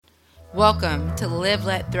Welcome to Live,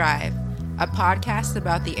 Let, Thrive, a podcast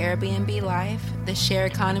about the Airbnb life, the share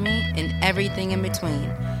economy, and everything in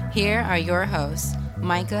between. Here are your hosts,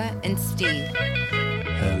 Micah and Steve.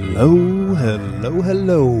 Hello, hello,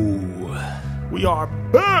 hello. We are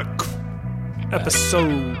back.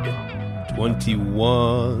 Episode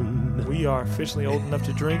 21. We are officially old enough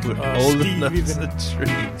to drink. We're old enough to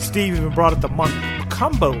drink. Steve even brought up the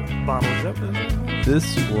Mocambo bottle. Is that what it is?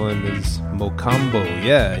 This one is Mocambo.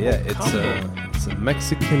 Yeah. It's a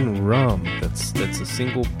Mexican rum. That's a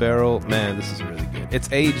single barrel. Man, this is really good.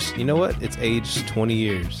 It's aged. You know what? It's aged 20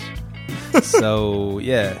 years. So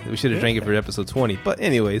yeah, we should have drank it for episode 20. But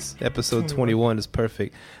anyways, episode 21 is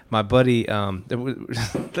perfect. My buddy,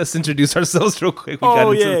 let's introduce ourselves real quick.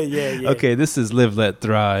 Yeah. Okay, this is Live, Let,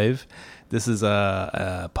 Thrive. This is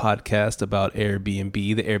a podcast about Airbnb,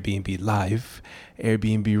 the Airbnb life,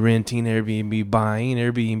 Airbnb renting, Airbnb buying,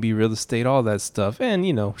 Airbnb real estate, all that stuff, and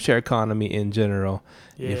share economy in general.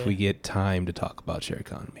 Yeah. If we get time to talk about share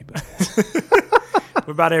economy, but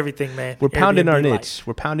we're about everything, man. We're pounding Airbnb our niche. life.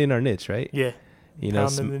 We're pounding our niche, right? Yeah.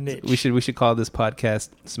 Pounding the niche. We should call this podcast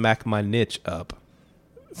 "Smack My Niche Up."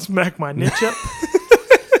 Smack my niche up.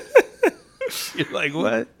 You're like,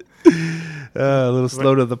 what? A little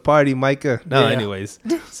slow to the party, Micah. No, Yeah. Anyways.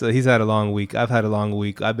 So he's had a long week. I've had a long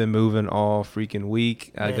week. I've been moving all freaking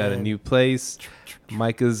week. I got a new place.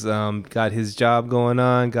 Micah's got his job going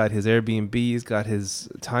on, got his Airbnbs, got his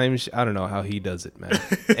time. I don't know how he does it, man.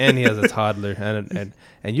 And he has a toddler, and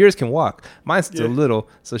yours can walk. Mine's still little,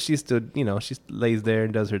 so she's still, she lays there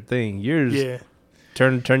and does her thing. Yours,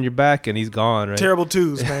 turn your back and he's gone, right? Terrible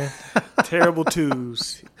twos, man. Terrible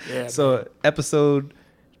twos. Yeah. So episode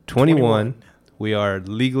 21, we are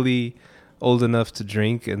legally old enough to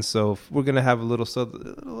drink, and so we're gonna have a little.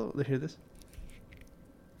 Hear this?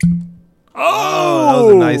 Oh, that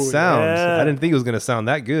was a nice sound. Yeah. I didn't think it was gonna sound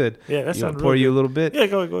that good. Yeah, that you sounds pour really you good. a little bit. Yeah,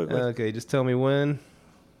 go. Okay, just tell me when.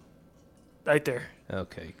 Right there.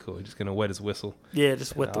 Okay, cool. Just gonna wet his whistle. Yeah,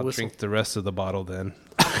 just wet the I'll whistle. drink the rest of the bottle then.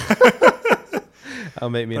 I'll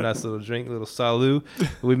make me a nice little drink, little salut.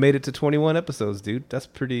 We made it to 21 episodes, dude. That's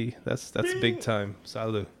pretty. That's big time.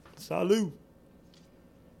 Salut. Salud.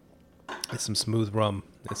 It's some smooth rum.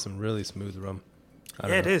 It's some really smooth rum.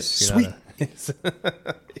 Yeah, it is. Sweet.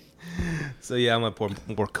 So yeah, I'm gonna pour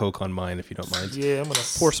more Coke on mine if you don't mind. Yeah, I'm gonna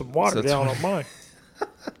pour some water down on mine.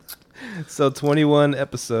 So 21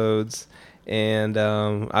 episodes, and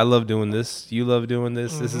I love doing this. You love doing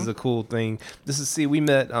this. Mm-hmm. This is a cool thing. We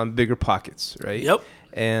met on Bigger Pockets, right? Yep.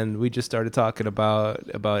 And we just started talking about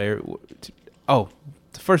the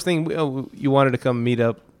first thing you wanted to come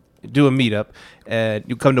do a meetup, and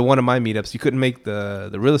you come to one of my meetups. You couldn't make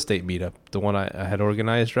the real estate meetup, the one I had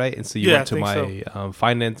organized, right? And so you went to my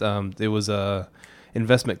finance. It was a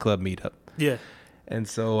investment club meetup. Yeah. And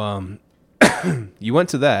so you went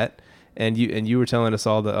to that, and you were telling us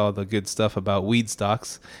all the good stuff about weed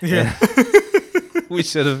stocks. Yeah. we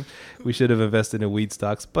should have invested in weed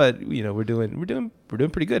stocks, but we're doing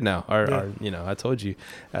pretty good now. I told you,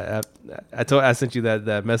 I sent you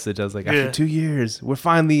that message. I was like, after 2 years, we're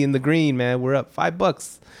finally in the green, man. We're up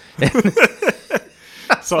 $5.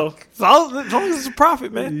 So as long as it's a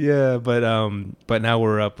profit, man. Yeah, but now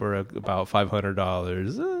we're about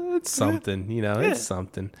 $500. It's something, it's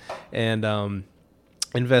something, and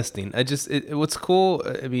investing. What's cool,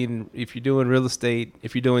 I mean, if you're doing real estate,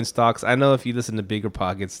 if you're doing stocks, I know if you listen to Bigger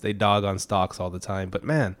Pockets, they dog on stocks all the time. But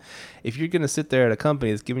man, if you're going to sit there at a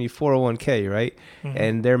company that's giving you 401k, right? Mm-hmm.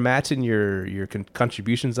 And they're matching your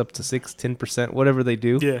contributions up to 6-10%, whatever they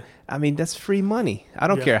do. Yeah. I mean, that's free money. I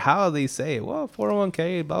don't care how they say it. Well,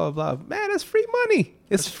 401k, blah, blah, blah. Man, that's free money.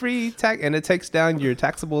 It's free tax, and it takes down your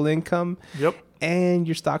taxable income. Yep. And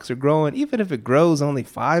your stocks are growing. Even if it grows only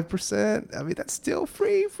 5%, I mean, that's still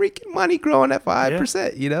free freaking money growing at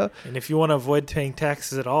 5%, And if you want to avoid paying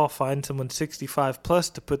taxes at all, find someone 65 plus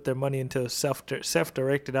to put their money into a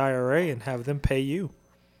self-directed IRA and have them pay you.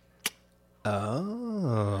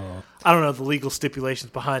 Oh. I don't know the legal stipulations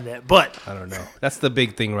behind that, but I don't know. That's the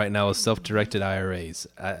big thing right now is self-directed IRAs.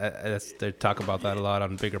 They talk about that a lot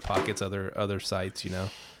on Bigger Pockets, other sites,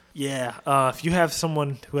 Yeah, if you have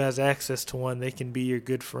someone who has access to one, they can be your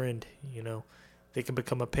good friend. They can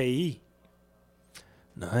become a payee.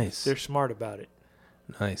 Nice. They're smart about it.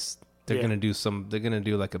 Nice. They're gonna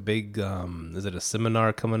do like a big. Is it a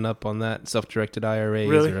seminar coming up on that self-directed IRAs?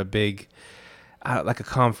 Really? Or a big, like a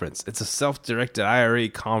conference? It's a self-directed IRA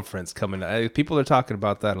conference coming. People are talking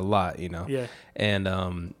about that a lot. Yeah.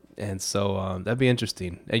 And so that'd be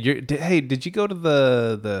interesting. Did you go to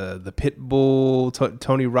the Pitbull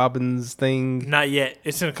Tony Robbins thing? Not yet.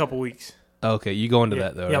 It's in a couple weeks. Okay, you going to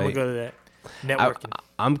that though? Yeah, right? I'm gonna go to that. Networking.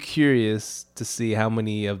 I'm curious to see how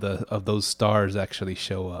many of those stars actually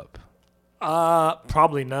show up.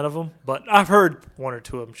 Probably none of them, but I've heard one or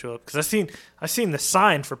two of them show up because I seen the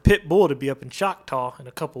sign for Pitbull to be up in Choctaw in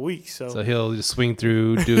a couple weeks. So he'll just swing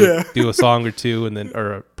through, do a song or two, and then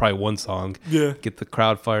or probably one song. Yeah, get the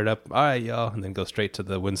crowd fired up. All right, y'all, and then go straight to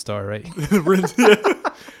the WinStar, right?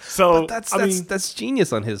 So but that's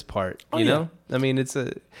genius on his part. You know, I mean, it's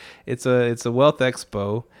a wealth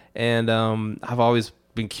expo, and I've always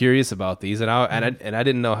been curious about these, and I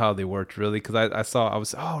didn't know how they worked really because I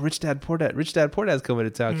was Rich Dad Poor Dad's coming to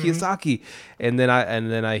town, Kiyosaki, and then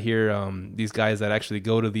I hear these guys that actually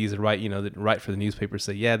go to these and write for the newspaper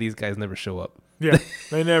say, yeah, these guys never show up. Yeah,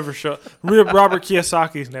 they never show up. Robert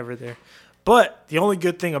Kiyosaki's never there. But the only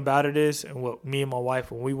good thing about it is, and what me and my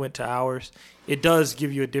wife, when we went to ours, it does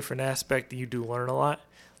give you a different aspect, and you do learn a lot.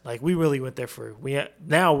 Like, we really went there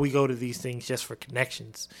now we go to these things just for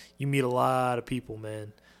connections. You meet a lot of people,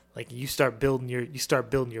 man. Like, you start building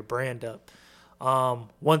your brand up.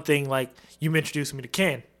 One thing, like, you introduced me to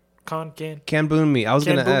Can Boonmi. I was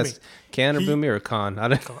going to ask, Can or Boonmi or Con?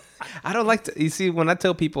 I don't like to, you see, when I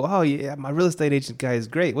tell people, oh yeah, my real estate agent guy is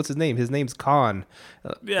great. What's his name? His name's Con.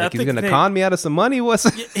 Yeah, like he's going to con me out of some money?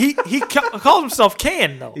 He called himself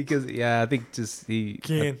Can, though. Because, yeah, I think just he...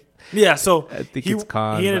 Can. Yeah, so I think it's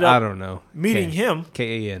Con. I don't know. Meeting him,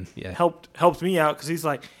 Kan, yeah, helped me out because he's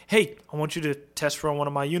like, "Hey, I want you to test run one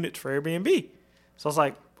of my units for Airbnb." So I was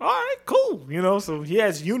like, "All right, cool." So he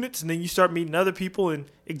has units, and then you start meeting other people, and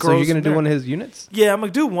it grows. So you're gonna do one of his units? Yeah, I'm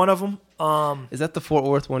gonna do one of them. Is that the Fort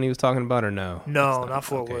Worth one he was talking about, or no? No, not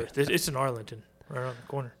Fort Worth. It's in Arlington, right around the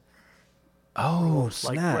corner. Oh,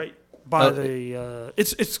 snap! Like right by the.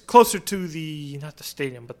 It's closer to not the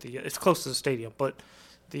stadium, but it's close to the stadium, but.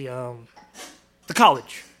 The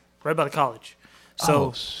college, right by the college.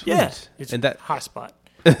 So yeah, it's a high spot.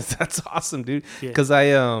 That's awesome, dude. Because I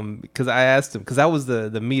asked him because that was the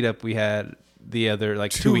meetup we had the other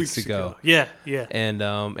 2 weeks ago. Yeah. And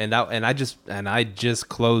I just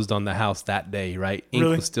closed on the house that day. Right, ink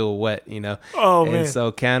was still wet, Oh and man.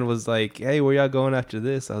 so Can was like, "Hey, where y'all going after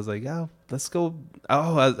this?" I was like, "Oh, let's go."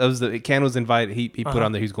 Oh, Can was invited. He put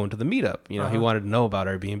on there. He's going to the meetup. He wanted to know about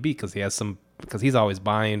Airbnb because he has some. Because he's always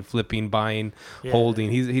buying, flipping,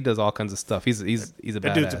 holding. He does all kinds of stuff. He's a badass.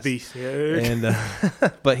 That dude's a beast. Yeah. And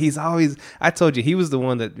but he's always. I told you he was the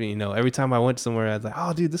one that every time I went somewhere I was like,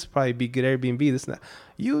 oh dude, this would probably be good Airbnb. This not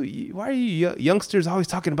you. Why are you youngsters always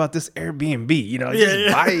talking about this Airbnb?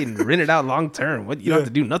 Just buy and rent it out long term. What you don't have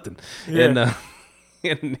to do nothing. Yeah.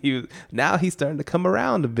 And he's starting to come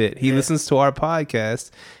around a bit. He listens to our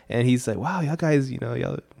podcast and he's like, wow, y'all guys,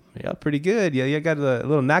 y'all pretty good. Yeah, you got a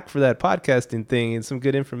little knack for that podcasting thing and some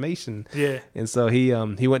good information. Yeah. And so he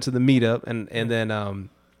went to the meetup and then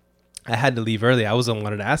I had to leave early. I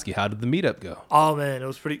wanted to ask you, how did the meetup go? Oh man, it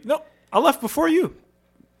was pretty. No, I left before you.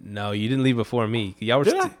 No, you didn't leave before me. Y'all were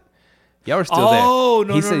still there. Oh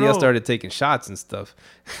no, he said y'all started taking shots and stuff.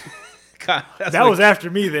 God, that was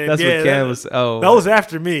after me then. That's what Cam was. Oh, that was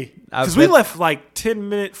after me because we left like 10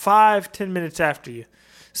 minutes after you.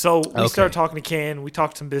 So we started talking to Can. We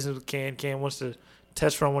talked some business with Can. Can wants to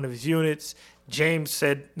test run one of his units. James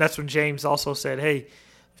said, that's when James also said, hey,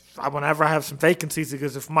 whenever I have some vacancies,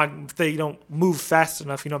 because if they don't move fast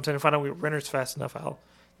enough, if I don't get renters fast enough, I'll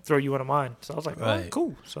throw you one of mine. So I was like, right. Oh,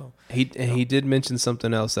 cool. So he did mention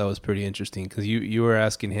something else that was pretty interesting because you were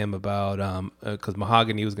asking him about because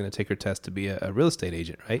Mahogany was going to take her test to be a real estate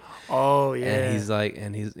agent, right? Oh yeah. And he's like,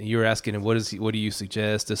 you were asking him what do you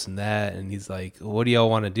suggest, this and that, and he's like, what do y'all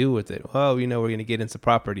want to do with it? Well, we're going to get into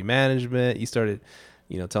property management. You started,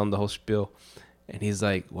 telling the whole spiel, and he's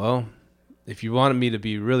like, well, if you wanted me to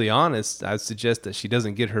be really honest, I'd suggest that she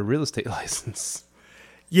doesn't get her real estate license.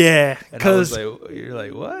 Yeah, because you're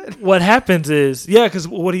like, what? What happens is, because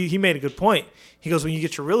what he made a good point. He goes, when you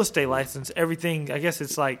get your real estate license, everything, I guess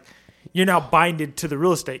it's like you're now binded to the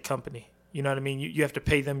real estate company. You know what I mean? You have to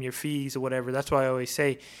pay them your fees or whatever. That's why I always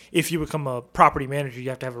say if you become a property manager, you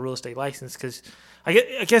have to have a real estate license because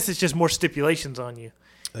I guess it's just more stipulations on you.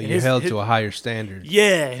 You're held to a higher standard.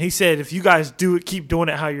 Yeah, and he said if you guys keep doing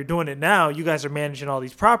it how you're doing it now, you guys are managing all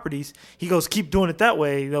these properties. He goes, keep doing it that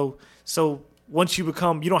way, though. So once you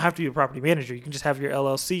don't have to be a property manager. You can just have your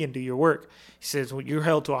LLC and do your work. He says you're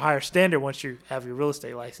held to a higher standard once you have your real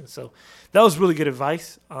estate license. So that was really good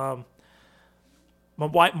advice. My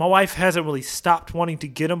wife hasn't really stopped wanting to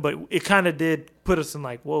get them, but it kind of did put us in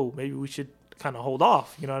like, whoa, maybe we should kind of hold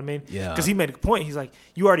off. You know what I mean? Yeah. Because he made a point. He's like,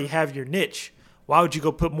 you already have your niche. Why would you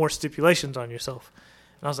go put more stipulations on yourself?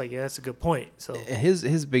 And I was like, yeah, that's a good point. So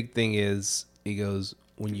his big thing is, he goes,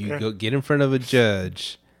 when you go get in front of a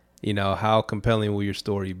judge, how compelling will your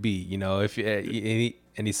story be? If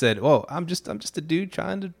And he said, "Oh, I'm just a dude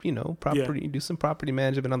trying to, do some property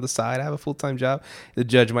management on the side. I have a full-time job." The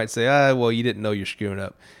judge might say, well, you didn't know you're screwing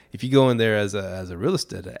up. If you go in there as a real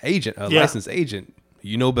estate agent, a licensed agent,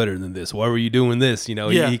 you know better than this. Why were you doing this?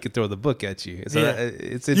 He could throw the book at you. So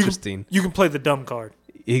it's interesting. You can play the dumb card.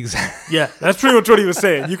 Exactly. Yeah, that's pretty much what he was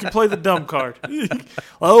saying. You can play the dumb card.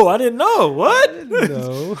 Oh, I didn't know. What?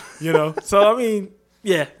 No. So I mean,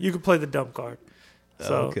 yeah, you can play the dumb card.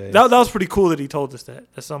 So okay. that was pretty cool that he told us that.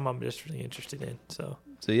 That's something I'm just really interested in. So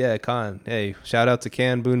yeah, Khan. Hey, shout out to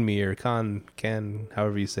Can Boonmi or Can,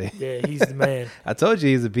 however you say. Yeah, he's the man. I told you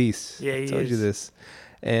he's a beast. Yeah, he is. I told you this.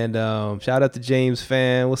 And shout out to James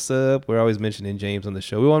Fan. What's up? We're always mentioning James on the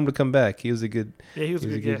show. We want him to come back. He was a good. Yeah, he was a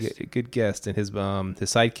good guest. Good guest. And his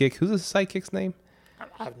sidekick. Who's his sidekick's name?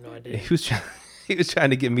 I have no idea. He was trying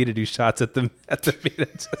to get me to do shots at the meet.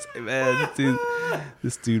 Just like, man,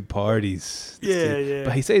 this dude parties. Yeah.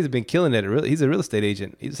 But he says he's been killing it. He's a real estate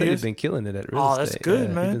agent. He said he's been killing it at real estate. Oh, that's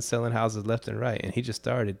good, man. He's been selling houses left and right, and he just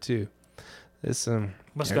started too. This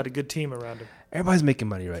must have got a good team around him. Everybody's making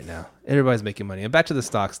money right now. Everybody's making money. And back to the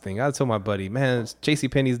stocks thing. I told my buddy, man,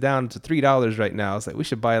 JCPenney's down to $3 right now. It's like we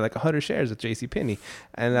should buy like 100 shares of JCPenney.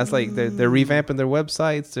 And that's like they're revamping their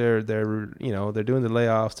websites. They're doing the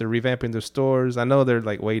layoffs. They're revamping their stores. I know they're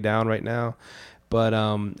like way down right now, but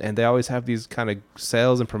and they always have these kind of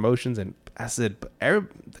sales and promotions. And I said, the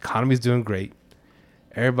economy's doing great.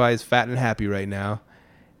 Everybody's fat and happy right now.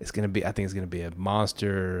 I think it's gonna be a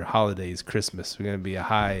monster holidays, Christmas. We're gonna be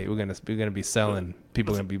we're gonna be selling.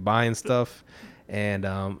 People are gonna be buying stuff, and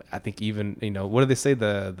I think even what do they say?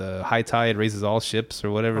 The high tide raises all ships or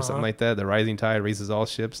whatever, something like that. The rising tide raises all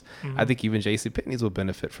ships. Mm-hmm. I think even JCPenney's will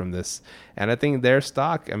benefit from this, and I think their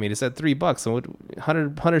stock. I mean, it's at $3. So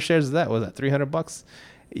 100 shares of that was that $300.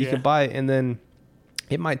 You can buy it, and then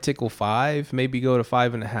it might tickle 5, maybe go to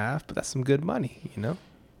 5.5, but that's some good money,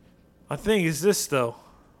 I think it's this though.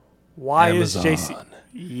 Why Amazon. is JC?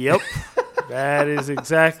 Yep, that is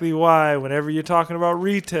exactly why. Whenever you're talking about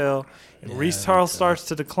retail and retail starts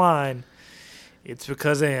to decline, it's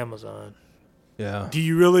because of Amazon. Yeah. Do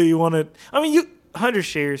you really want to? I mean, 100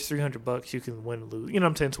 shares, $300. You can win lose. You know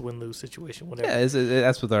what I'm saying? It's a win lose situation. Whatever. Yeah,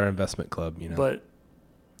 that's with our investment club. But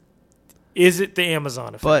is it the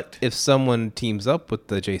Amazon effect? But if someone teams up with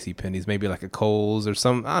the JCPenney's, maybe like a Kohl's or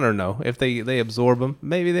some, I don't know. If they absorb them,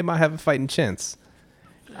 maybe they might have a fighting chance.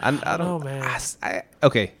 I don't know, man.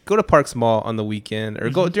 Okay, go to Parks Mall on the weekend or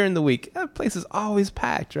go during the week. That place is always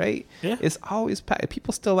packed, right? Yeah. It's always packed.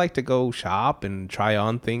 People still like to go shop and try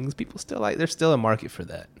on things. People still there's still a market for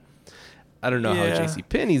that. I don't know how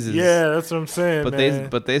JCPenney's is. Yeah, that's what I'm saying,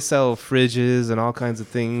 but they sell fridges and all kinds of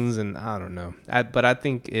things, and I don't know. But I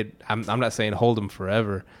think I'm not saying hold them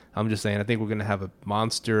forever. I'm just saying I think we're going to have a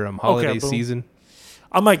monster holiday season.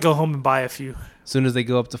 I might go home and buy a few. As soon as they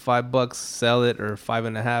go up to $5, sell it, or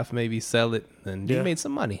 5.5, maybe sell it, and you made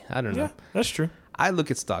some money. I don't know. Yeah, that's true. I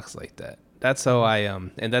look at stocks like that. That's how I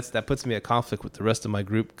and that puts me at conflict with the rest of my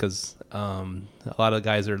group because a lot of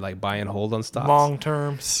guys are like buy and hold on stocks, long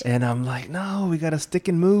terms, and I'm like, no, we gotta stick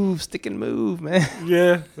and move, man.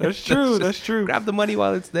 Yeah, that's true. That's true. Grab the money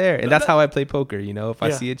while it's there, and that's how I play poker. If I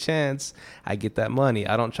see a chance, I get that money.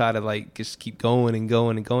 I don't try to like just keep going and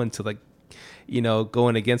going and going to like.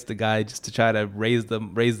 Going against the guy just to try to raise the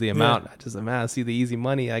amount. I see the easy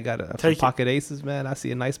money. I got a pocket aces, man. I see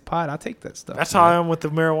a nice pot. I'll take that stuff. That's how I am with the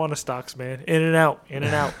marijuana stocks, man. In and out, in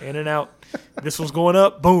and out, in and out. This one's going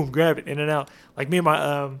up, boom, grab it, in and out. Like me and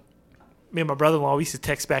my brother-in-law, we used to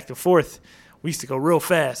text back and forth. We used to go real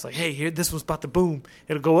fast. Like, hey, here, this one's about to boom.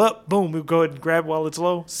 It'll go up, boom. We'll go ahead and grab while it's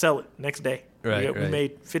low, sell it next day. Right. We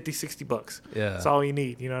made $50-$60. Yeah, that's all you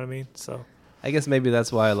need. You know what I mean? So. I guess maybe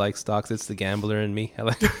that's why I like stocks. It's the gambler in me. I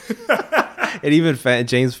like, and even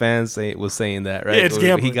James Fan was saying that, right? Yeah, it's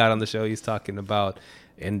gambling. He got on the show. He's talking about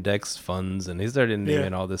index funds, and he started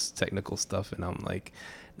naming all this technical stuff. And I'm like,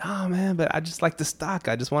 nah, man, but I just like the stock.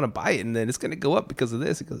 I just want to buy it, and then it's gonna go up because of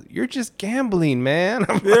this. He goes, you're just gambling, man.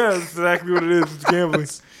 Yeah, that's exactly what it is. It's gambling.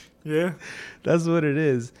 Yeah, that's what it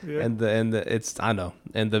is. Yeah. And it's I know.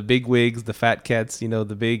 And the big wigs, the fat cats,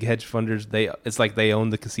 the big hedge funders, it's like they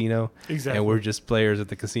own the casino. Exactly. And we're just players at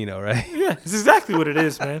the casino, right? Yeah, it's exactly what it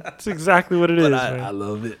is, man. It's exactly what it is, man. I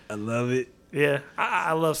love it. I love it. Yeah,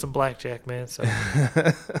 I love some blackjack, man. So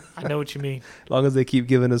I know what you mean. As long as they keep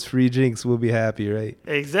giving us free drinks, we'll be happy, right?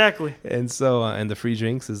 Exactly. And so, and the free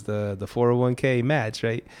drinks is the 401k match,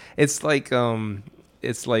 right? It's like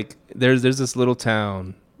there's this little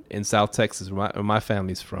town in South Texas where my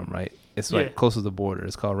family's from, right? It's like close to the border.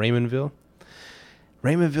 It's called Raymondville.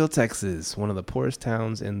 Raymondville, Texas, one of the poorest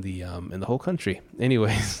towns in the whole country.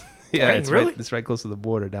 Anyways, yeah, Dang, really? It's right close to the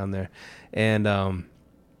border down there. And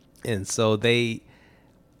And so they,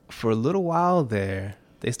 for a little while there,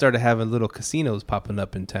 they started having little casinos popping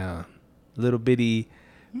up in town. Little bitty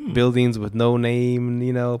buildings with no name,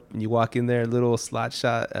 you know. You walk in there, little slot,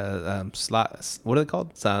 what are they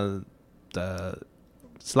called? Slot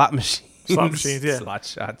machines. Slot machines, yeah. Slot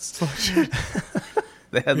shots.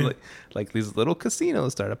 They had like these little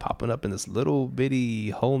casinos started popping up in this little bitty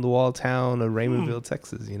hole-in-the-wall town of Raymondville,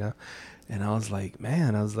 Texas, you know. And I was like,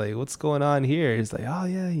 what's going on here? It's like, oh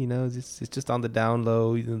yeah, you know, it's just on the down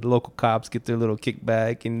low. The local cops get their little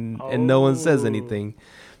kickback, and no one says anything.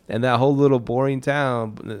 And that whole little boring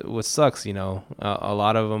town, what sucks, you know, a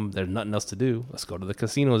lot of them, there's nothing else to do. Let's go to the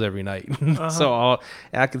casinos every night. So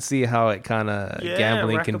I can see how it kind of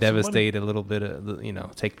gambling can devastate a little bit of, you know,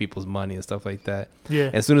 take people's money and stuff like that. Yeah.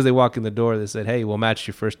 As soon as they walk in the door, they said, hey, we'll match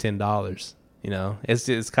your first $10. You know,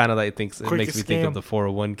 it's kind of like it makes me think of the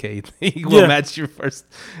 401k thing. We'll match your first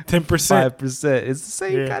 10%, 5%. It's the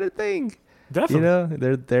same kind of thing. Definitely.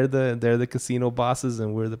 You know, they're the casino bosses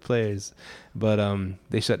and we're the players. But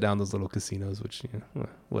they shut down those little casinos, which, you know,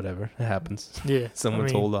 whatever, it happens. Yeah, Someone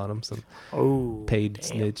told on them, some paid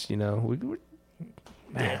snitch. You know,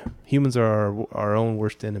 humans are our own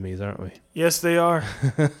worst enemies, aren't we? Yes, they are.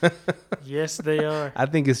 Yes, they are. I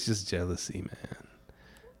think it's just jealousy, man.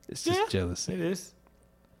 It's just jealousy. It is.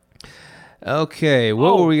 Okay,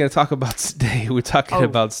 what were we going to talk about today? We're talking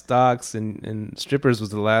about stocks and strippers was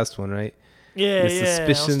the last one, right? Yeah,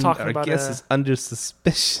 Suspicion, I guess it's under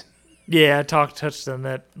suspicion. Yeah, I touched on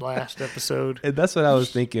that last episode. And that's what I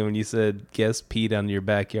was thinking when you said guest peed on your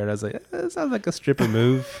backyard. I was like, that sounds like a stripper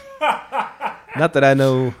move. Not that I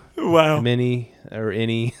know many or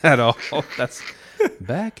any at all. That's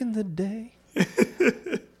back in the day.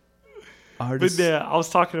 But yeah, I was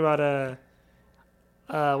talking about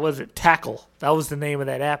what was it, Tackle? That was the name of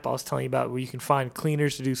that app I was telling you about, where you can find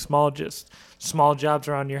cleaners to do small jobs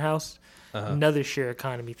around your house. Another share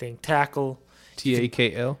economy thing. Tackle.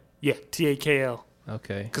 TAKL. Yeah, TAKL.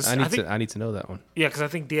 Okay, I need to know that one. Yeah, because I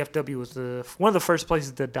think DFW was one of the first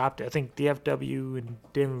places to adopt it. I think DFW in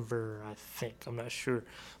Denver. I'm not sure,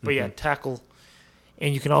 but yeah, Tackle.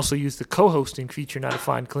 And you can also use the co-hosting feature now to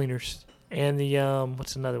find cleaners. And the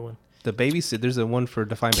what's another one? The babysitter. There's a one for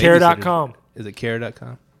Define Care.com. Is it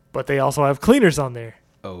Care.com? But they also have cleaners on there.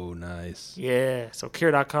 Oh, nice. Yeah, so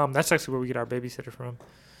Care.com. That's actually where we get our babysitter from.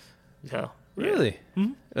 So really?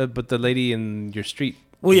 Mm-hmm. But the lady in your street.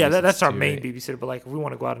 Well, yeah, that's our main babysitter. But like, if we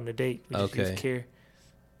want to go out on a date, we just use Care.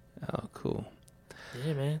 Oh, cool.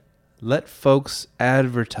 Yeah, man. Let folks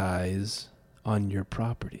advertise on your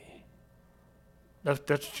property. That's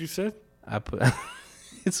what you said? I put.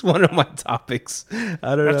 It's one of my topics.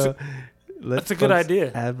 I don't know. That's a good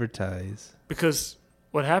idea. Advertise. Because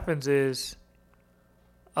what happens is,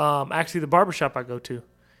 actually, the barbershop I go to,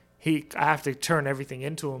 I have to turn everything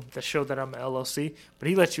into him to show that I'm an LLC, but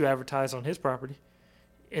he lets you advertise on his property,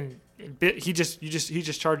 and he just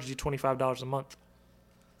charges you $25 a month.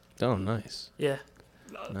 Oh, nice. Yeah.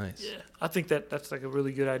 Nice. Yeah, I think that's like a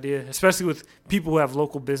really good idea, especially with people who have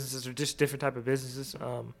local businesses or just different type of businesses.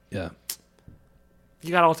 Yeah. You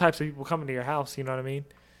got all types of people coming to your house. You know what I mean?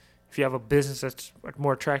 If you have a business that's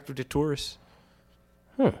more attractive to tourists.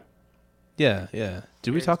 Yeah.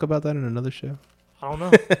 Did we talk about that in another show? I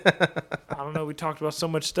don't know. We talked about so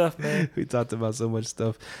much stuff, man. We talked about so much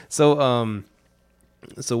stuff. So,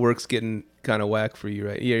 so work's getting kind of whack for you,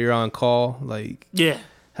 right? Yeah, you're on call. Like, yeah.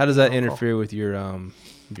 How does that interfere with your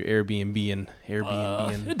Airbnb and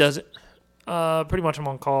It doesn't. Pretty much I'm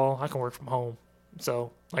on call. I can work from home.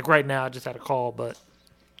 So, like right now, I just had a call, but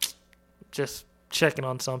just checking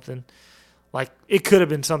on something. Like, it could have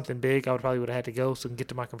been something big. I would have had to go so I can get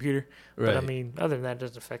to my computer. Right. But, I mean, other than that, it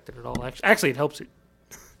doesn't affect it at all. Actually, it helps it.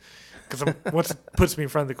 Because once it puts me in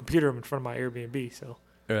front of the computer, I'm in front of my Airbnb. So.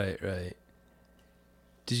 Right.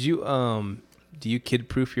 Did you do you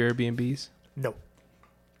kid-proof your Airbnbs? No.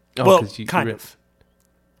 Oh, well, kind of.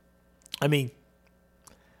 I mean,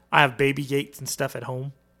 I have baby gates and stuff at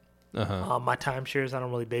home. My timeshares, I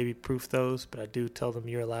don't really baby-proof those, but I do tell them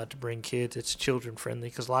you're allowed to bring kids. It's children-friendly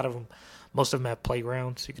because most of them have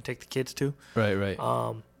playgrounds you can take the kids to. Right.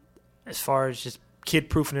 As far as just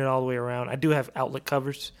kid-proofing it all the way around, I do have outlet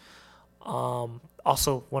covers.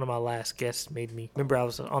 Also, one of my last guests made me remember I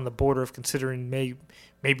was on the border of considering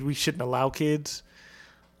maybe we shouldn't allow kids.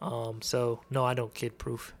 So no, I don't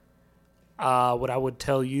kid-proof. What I would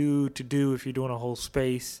tell you to do if you're doing a whole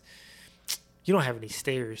space, you don't have any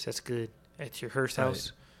stairs. That's good at your Hearst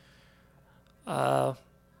house.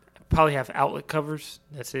 Probably have outlet covers.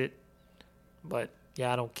 That's it. But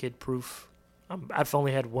yeah, I don't kid-proof. I've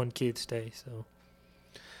only had one kid stay, so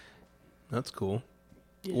that's cool.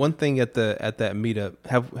 one thing at that meetup,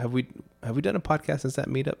 have we done a podcast since that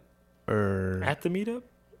meetup, or at the meetup?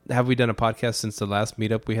 Have we done a podcast since the last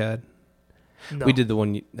meetup we had? No. We did the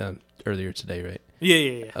one earlier today, right?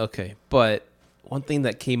 Yeah. Okay, but one thing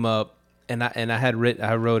that came up, and I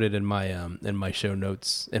wrote it in my show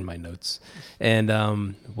notes, and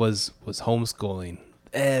was homeschooling.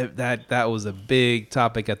 That was a big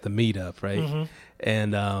topic at the meetup, right? Mm-hmm.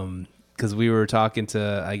 And because we were talking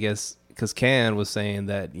to, I guess, because Can was saying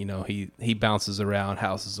that, you know, he bounces around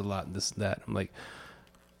houses a lot and this and that. I'm like,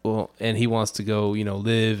 well, and he wants to go, you know,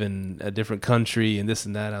 live in a different country and this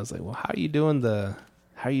and that. I was like, well, how are you doing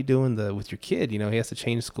with your kid? You know, he has to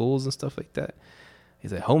change schools and stuff like that.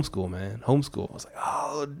 He's like, homeschool, man, homeschool. I was like,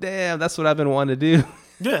 oh, damn, that's what I've been wanting to do.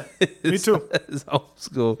 Yeah, me too. It's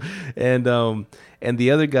homeschool. And the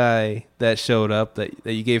other guy that showed up that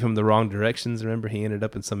you gave him the wrong directions, remember, he ended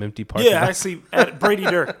up in some empty parking lot. Actually, at Brady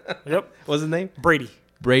Dirk. Yep. What's his name? Brady.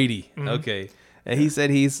 Mm-hmm. Okay. And he said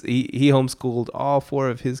he homeschooled all 4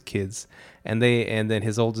 of his kids, and then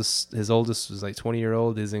his oldest was like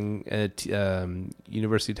 20-year-old, is in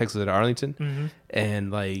University of Texas at Arlington, mm-hmm.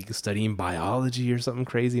 and like studying biology or something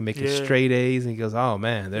crazy, making straight A's. And he goes, "Oh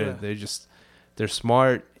man, they're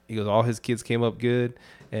smart." He goes, "All his kids came up good."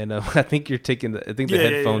 And I think you're taking the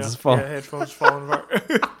headphones is falling. Yeah, headphones falling apart.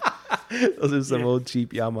 Those are some old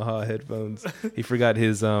cheap Yamaha headphones. He forgot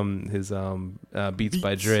his Beats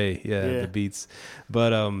by Dre. Yeah, the Beats.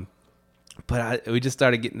 But we just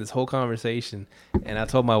started getting this whole conversation, and I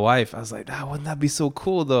told my wife, I was like, wouldn't that be so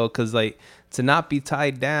cool though? Because like to not be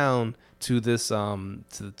tied down to this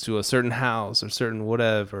to a certain house or certain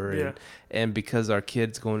whatever, and because our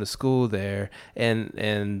kids going to school there,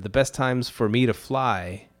 and the best times for me to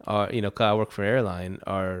fly are, you know, 'cause I work for an airline,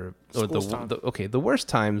 the worst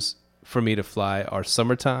times for me to fly are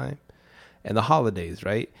summertime and the holidays,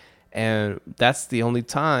 right? And that's the only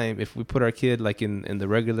time, if we put our kid like in the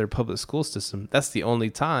regular public school system, that's the only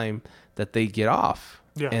time that they get off.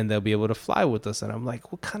 Yeah. And they'll be able to fly with us. And I'm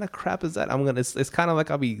like, what kind of crap is that? It's kind of like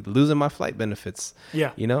I'll be losing my flight benefits.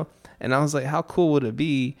 Yeah. You know? And I was like, how cool would it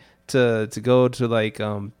be to go to like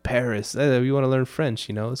Paris? Hey, you want to learn French,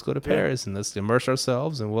 you know, let's go to Paris and let's immerse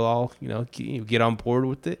ourselves, and we'll all, you know, get on board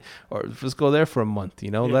with it. Or let's go there for a month,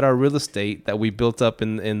 you know, let our real estate that we built up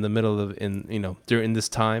in the middle of, you know, during this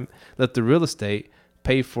time, let the real estate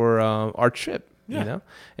pay for our trip. Yeah. You know,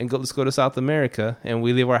 and let's go to South America, and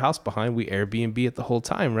we leave our house behind. We Airbnb it the whole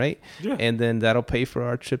time, right? Yeah. And then that'll pay for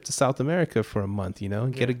our trip to South America for a month. You know,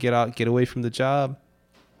 get out, get away from the job,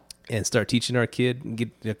 and start teaching our kid and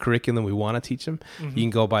get the curriculum we want to teach them. Mm-hmm. You can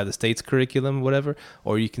go by the state's curriculum, whatever,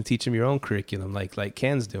 or you can teach them your own curriculum, like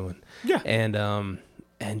Ken's doing. Yeah. And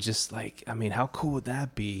just like, I mean, how cool would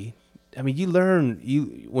that be? I mean,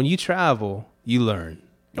 when you travel, you learn.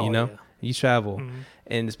 You know. Yeah. You travel,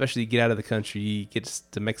 and especially you get out of the country, you get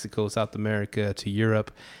to Mexico, South America, to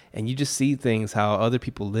Europe, and you just see things, how other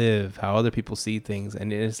people live, how other people see things.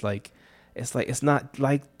 And it's not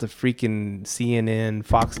like the freaking CNN,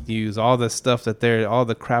 Fox News, all the stuff all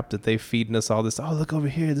the crap that they feeding us, all this, oh, look over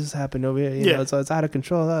here, this happened over here, you know, so it's out of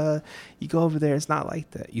control. You go over there, it's not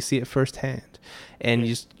like that. You see it firsthand. And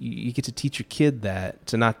you get to teach your kid that,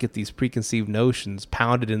 to not get these preconceived notions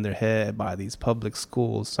pounded in their head by these public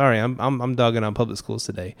schools. Sorry, I'm dogging on public schools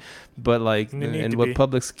today, but like, and what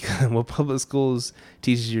public schools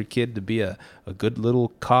teaches your kid to be a good little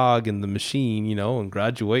cog in the machine, you know, and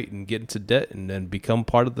graduate and get into debt and then become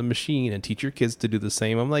part of the machine, and teach your kids to do the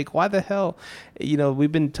same. I'm like, why the hell? You know,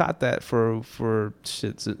 we've been taught that for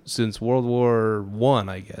since World War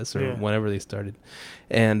I guess, or whenever they started,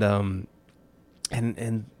 and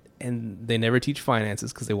they never teach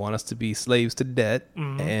finances because they want us to be slaves to debt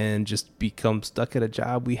and just become stuck at a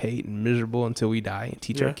job we hate and miserable until we die, and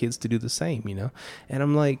teach our kids to do the same, you know? And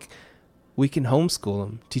I'm like, we can homeschool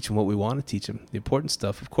them, teach them what we want to teach them, the important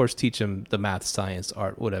stuff. Of course, teach them the math, science,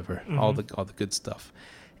 art, whatever, all the good stuff.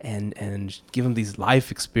 And give them these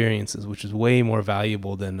life experiences, which is way more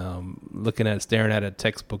valuable than staring at a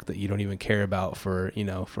textbook that you don't even care about for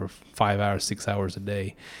 5 hours, 6 hours a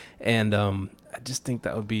day. And I just think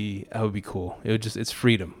that would be cool. It's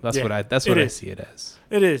freedom. That's what I see it as.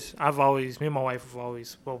 It is. Me and my wife have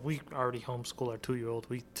always, we already homeschool our 2-year-old.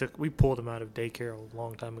 We pulled him out of daycare a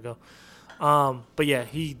long time ago. But yeah,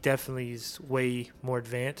 he definitely is way more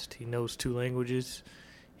advanced. He knows 2 languages.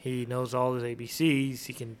 He knows all his ABCs.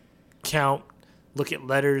 He can count, look at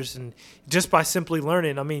letters, and just by simply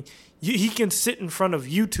learning, I mean, he can sit in front of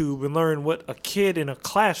YouTube and learn what a kid in a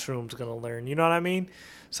classroom is going to learn. You know what I mean?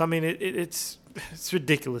 So, I mean, it's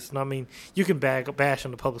ridiculous. And I mean, you can bash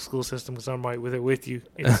on the public school system because I'm right with you.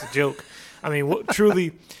 It's a joke. I mean,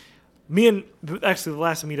 truly, the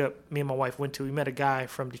last meetup me and my wife went to, we met a guy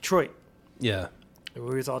from Detroit. Yeah. And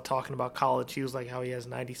we was all talking about college. He was like how he has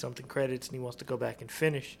 90-something credits and he wants to go back and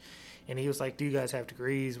finish. And he was like, do you guys have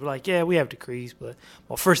degrees? We're like, yeah, we have degrees. But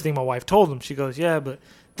first thing my wife told him, she goes, yeah, but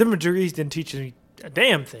them degrees didn't teach me a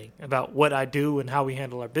damn thing about what I do and how we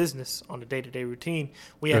handle our business on a day-to-day routine.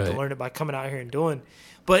 We had to learn it by coming out here and doing.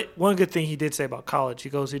 But one good thing he did say about college, he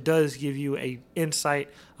goes, it does give you a insight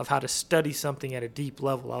of how to study something at a deep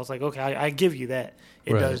level. I was like, okay, I give you that.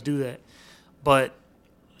 It does do that. But,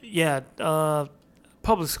 yeah,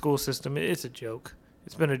 public school system, it's a joke.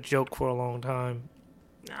 It's been a joke for a long time.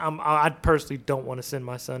 I personally don't want to send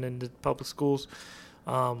my son into public schools.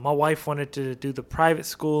 My wife wanted to do the private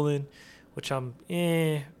schooling, which I'm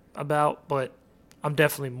about, but I'm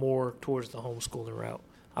definitely more towards the homeschooling route.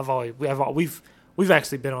 We've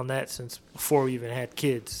actually been on that since before we even had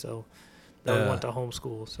kids, so we went to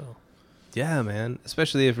homeschool. So yeah, man.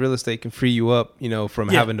 Especially if real estate can free you up, from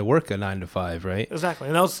having to work a 9 to 5, right? Exactly,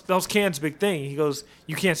 and that was Can's big thing. He goes,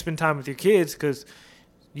 you can't spend time with your kids because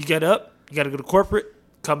you get up, you got to go to corporate,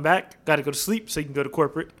 come back, got to go to sleep so you can go to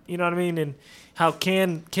corporate. You know what I mean? And how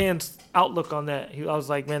Can's outlook on that, I was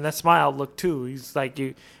like, man, that's my outlook too. He's like,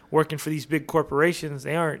 you working for these big corporations,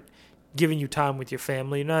 they aren't giving you time with your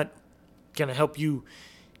family. You're not going to help you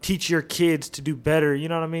teach your kids to do better. You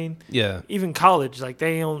know what I mean? Yeah. Even college, like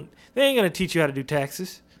they ain't going to teach you how to do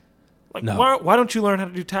taxes. Like, no. Why don't you learn how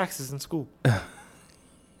to do taxes in school?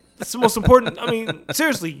 That's the most important. I mean,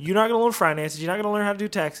 seriously, you're not going to learn finances. You're not going to learn how to do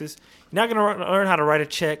taxes. You're not going to learn how to write a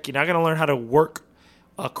check. You're not going to learn how to work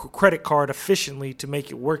a credit card efficiently to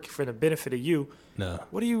make it work for the benefit of you. No.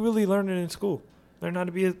 What are you really learning in school? Learn how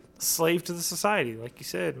to be a slave to the society, like you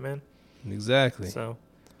said, man. Exactly. So,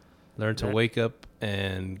 learn to wake up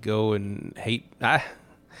and go and hate. I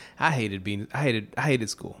hated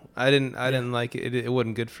school. I didn't like it. It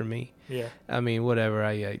wasn't good for me. Yeah. I mean, whatever.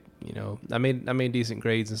 I made decent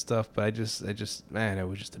grades and stuff, but I just man, it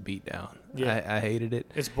was just a beat down. Yeah. I hated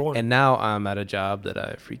it. It's boring. And now I'm at a job that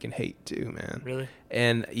I freaking hate too, man. Really?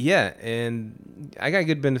 And yeah, and I got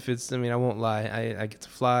good benefits. I mean, I won't lie. I get to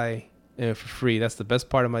fly for free. That's the best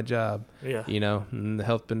part of my job. Yeah. And the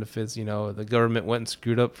health benefits, the government went and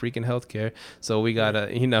screwed up freaking healthcare. So we gotta,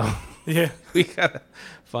 yeah, we gotta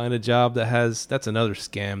find a job that's another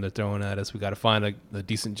scam they're throwing at us. We gotta find a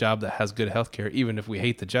decent job that has good healthcare. Even if we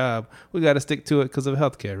hate the job, we gotta stick to it because of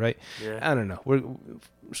healthcare, right? Yeah. I don't know.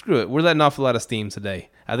 Screw it. We're letting off a lot of steam today.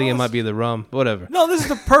 I think it might be the rum, whatever. No, this is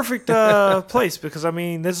the perfect place because, I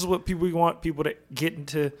mean, this is what we want people to get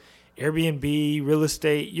into. Airbnb, real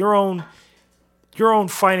estate, your own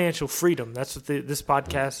financial freedom. That's what this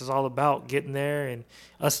podcast is all about, getting there and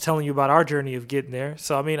us telling you about our journey of getting there.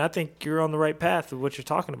 So, I mean, I think you're on the right path of what you're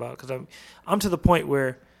talking about because I'm to the point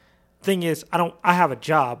where, thing is, I have a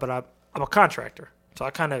job, but I'm a contractor. So I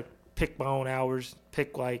kind of pick my own hours,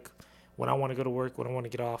 pick like when I want to go to work, when I want to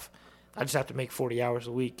get off. I just have to make 40 hours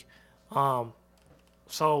a week.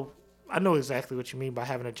 So I know exactly what you mean by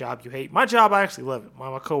having a job you hate. My job, I actually love it.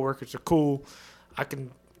 My coworkers are cool. I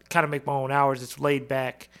can kind of make my own hours. It's laid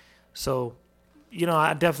back. So,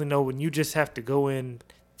 I definitely know when you just have to go in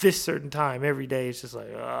this certain time every day, it's just like,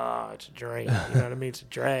 it's a drain. You know what I mean? It's a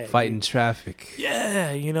drag. Fighting traffic.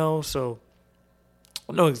 Yeah, so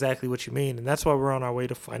I know exactly what you mean. And that's why we're on our way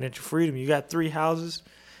to financial freedom. You got 3 houses,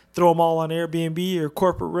 throw them all on Airbnb or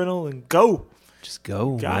corporate rental and go. Just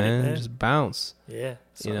go, man. Just bounce. Yeah.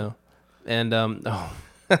 So. And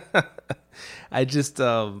I just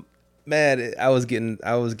man, I was getting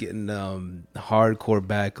hardcore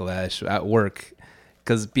backlash at work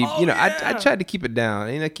because people, I tried to keep it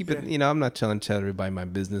down. Keep it. I'm not telling everybody my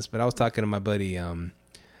business, but I was talking to my buddy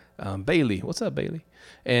Bailey. What's up, Bailey?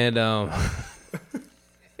 And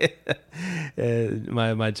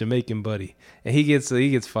my Jamaican buddy, and he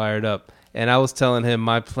gets fired up. And I was telling him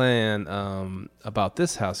my plan about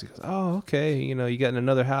this house. He goes, "Oh, okay. You got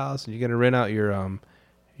another house, and you're gonna rent out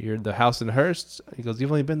the house in Hearst." He goes, "You've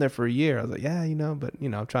only been there for a year." I was like, "Yeah, but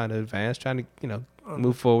I'm trying to advance, trying to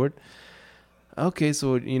move forward." Okay,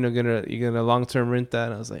 so you're gonna long term rent that?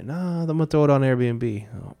 And I was like, "No, I'm gonna throw it on Airbnb."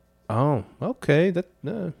 Oh, okay,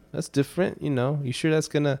 that's different. You sure it's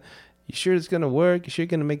gonna work? You sure you're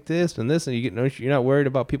gonna make this and this, and you're not worried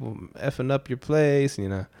about people effing up your place,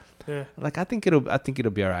 Yeah. Like I think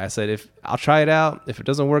it'll be all right. I said if I'll try it out. If it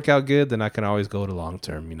doesn't work out good, then I can always go to long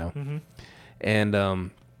term, Mm-hmm.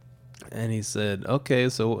 And he said, okay,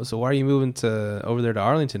 so why are you moving over there to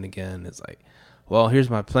Arlington again? It's like, well, here's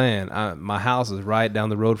my plan. My house is right down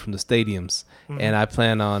the road from the stadiums, and I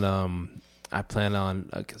plan on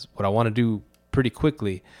because what I want to do pretty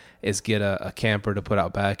quickly, is get a camper to put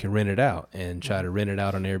out back and rent it out and try to rent it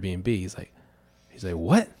out on Airbnb. He's like,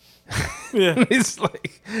 what? Yeah. It's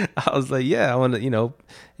like, I was like, yeah, I want to,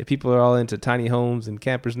 if people are all into tiny homes and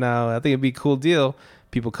campers now, I think it'd be a cool deal.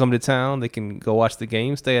 People come to town, they can go watch the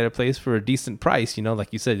game, stay at a place for a decent price.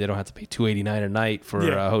 Like you said, they don't have to pay $289 a night for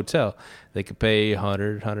a hotel. They could pay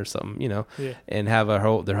 $100 something, and have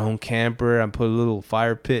their own camper and put a little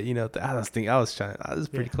fire pit. I was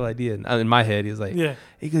pretty cool idea. And in my head, he was like,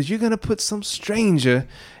 he goes, you're gonna put some stranger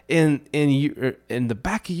in the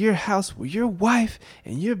back of your house where your wife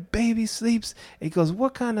and your baby sleeps. He goes,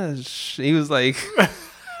 what kind of? He was like.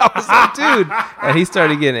 I was like, dude, and he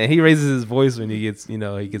started getting, and he raises his voice when he gets,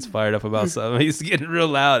 he gets fired up about something. He's getting real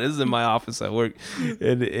loud. This is in my office at work,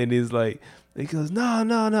 and he's like, he goes, no,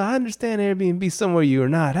 I understand Airbnb somewhere you are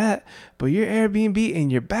not at, but your Airbnb in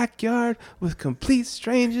your backyard with complete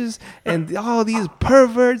strangers and all these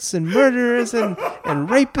perverts and murderers and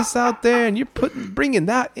rapists out there, and you're bringing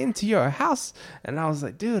that into your house. And I was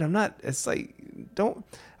like, dude, I'm not. It's like, don't.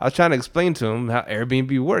 I was trying to explain to him how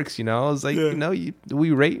Airbnb works, I was like, we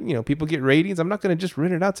rate, people get ratings. I'm not going to just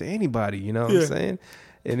rent it out to anybody, what I'm saying?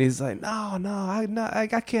 And he's like, no, I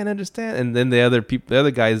can't understand. And then the other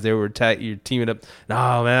guys there were you're teaming up.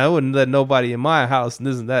 No, man, I wouldn't let nobody in my house and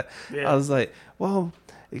this and that. Yeah. I was like, well,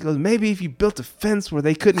 he goes, maybe if you built a fence where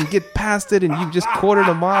they couldn't get past it and you just quartered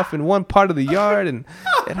them off in one part of the yard. And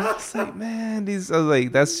I was like, man, I was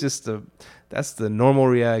like, that's the normal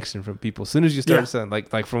reaction from people. As soon as you start saying,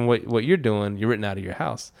 like from what you're doing, you're renting out of your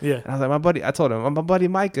house. Yeah. And I was like, I told him, my buddy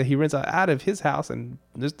Micah, he rents out of his house, and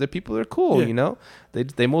the people are cool,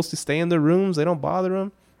 They mostly stay in their rooms. They don't bother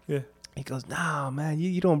them. Yeah. He goes, no, man,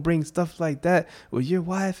 you don't bring stuff like that with your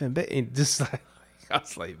wife and just like, I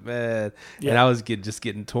was like, man. Yeah. And I was just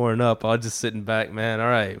getting torn up. I was just sitting back, man. All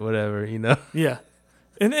right, whatever, Yeah.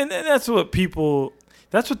 And that's what people...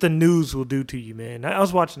 That's what the news will do to you, man. I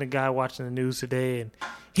was watching a guy watching the news today, and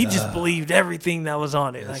he just believed everything that was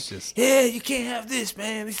on it. Like, you can't have this,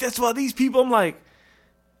 man. That's why these people. I'm like,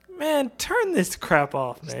 man, turn this crap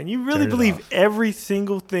off, man. You really believe every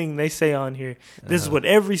single thing they say on here. This is what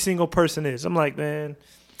every single person is. I'm like, man,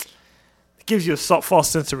 it gives you a false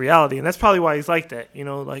sense of reality, and that's probably why he's like that.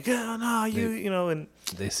 Like, oh, no, and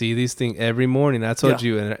they see these things every morning. I told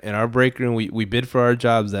you in our break room, we bid for our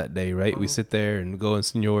jobs that day, right? We sit there and go in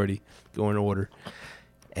seniority, go in order,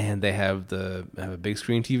 and they have a big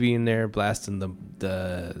screen TV in there blasting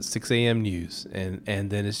the 6 a.m. news, and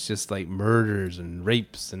then it's just like murders and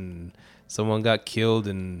rapes and someone got killed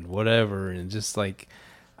and whatever, and just like,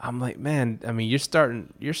 I'm like, man, I mean, you're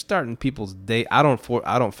starting people's day. I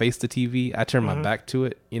don't face the TV. I turn my back to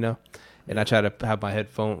it, and I try to have my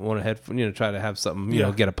headphone, try to have something,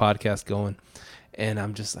 get a podcast going. And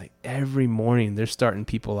I'm just like, every morning they're starting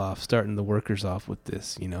the workers off with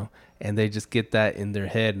this, and they just get that in their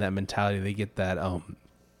head and that mentality. They get that, I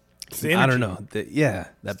don't know,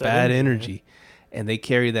 that bad energy. And they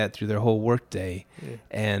carry that through their whole work day. Yeah.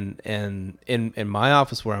 And in my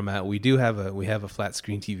office where I'm at, we have a flat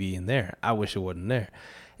screen TV in there. I wish it wasn't there.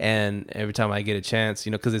 And every time I get a chance,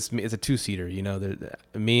 because it's a 2-seater,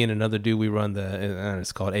 me and another dude, we run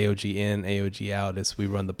it's called AOG in, AOG out. We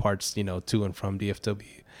run the parts, to and from DFW.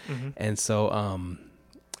 Mm-hmm.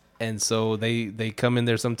 And so they come in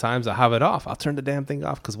there sometimes. I have it off. I'll turn the damn thing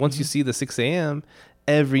off, because once you see the 6 a.m.,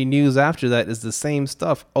 every news after that is the same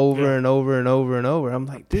stuff over and over and over and over. I'm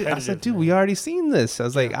like, dude, we already seen this. I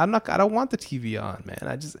was like, I don't want the TV on, man.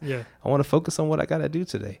 I want to focus on what I got to do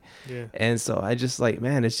today. Yeah. And so I just like,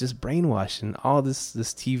 man, it's just brainwashing. All this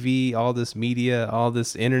TV, all this media, all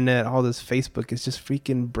this internet, all this Facebook is just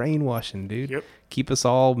freaking brainwashing, dude. Yep. Keep us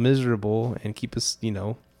all miserable and keep us,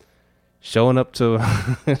 showing up to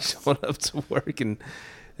work and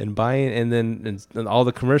buying, and then and all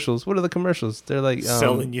the commercials. What are the commercials? They're like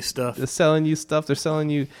selling you stuff. They're selling you stuff. They're selling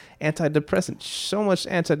you antidepressant. So much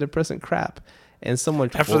antidepressant crap. And someone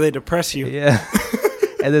after they depress you. Yeah.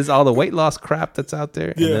 And there's all the weight loss crap that's out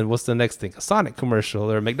there. Yeah. And then what's the next thing? A Sonic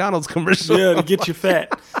commercial or a McDonald's commercial. Yeah, to get you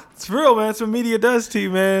fat. It's real, man. That's what media does to you,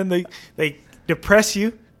 man. They depress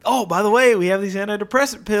you. Oh, by the way, we have these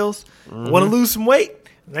antidepressant pills. Want to lose some weight?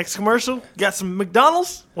 Next commercial, got some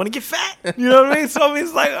McDonald's? Want to get fat? You know what I mean? So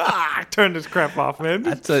it's like, turn this crap off, man.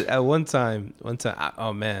 I tell you, at one time,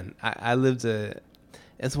 oh man, I lived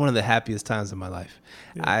it's one of the happiest times of my life.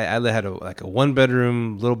 Yeah. I had a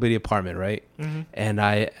 1-bedroom little bitty apartment, right? Mm-hmm. And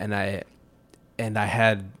I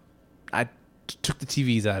took the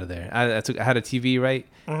TVs out of there. I had a TV, right?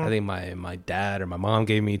 Mm-hmm. I think my dad or my mom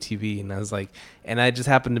gave me a TV, and I was like, and I just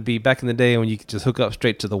happened to be back in the day when you could just hook up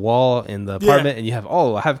straight to the wall in the apartment, and you have,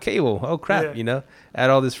 I have cable. Oh crap, I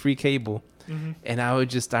had all this free cable, And I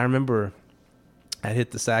remember I'd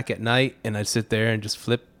hit the sack at night and I'd sit there and just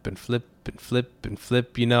flip and flip and flip and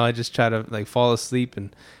flip. You know, I just try to like fall asleep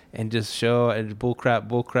and just show and bull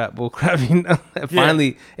crap. You know, and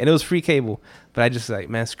finally, and it was free cable, but I just like,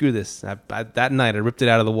 man, screw this. That night I ripped it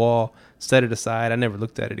out of the wall, set it aside. I never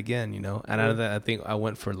looked at it again. You know, and out of that, I think I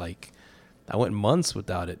went months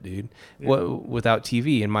without it, dude. Without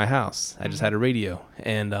TV in my house. I just had a radio,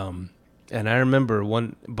 and I remember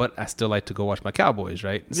but I still like to go watch my Cowboys,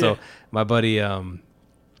 right? Yeah. So my buddy,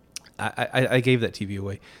 I gave that TV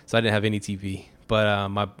away, so I didn't have any TV. But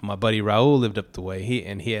my buddy Raul lived up the way. He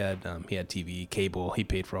had TV, cable. He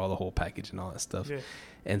paid for all the whole package and all that stuff. Yeah.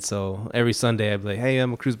 And so every Sunday I'd be like, hey, I'm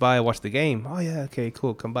gonna cruise by, watch the game. Oh yeah, okay,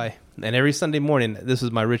 cool, come by. And every Sunday morning, this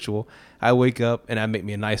was my ritual. I wake up and I make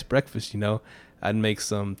me a nice breakfast. You know, I'd make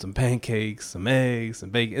some pancakes, some eggs, some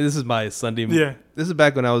bacon. This is my Sunday. Yeah. This is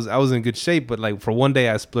back when I was in good shape, but like for one day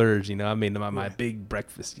I splurged. You know, I made my big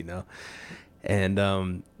breakfast. You know,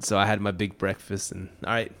 and so I had my big breakfast, and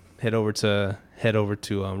all right, head over to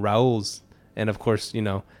Raul's, and of course, you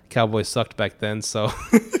know, Cowboys sucked back then, so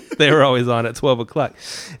they were always on at 12 o'clock.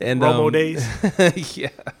 And Romo days. Yeah,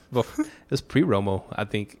 well, it was pre-Romo, I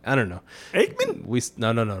think. I don't know. Aikman?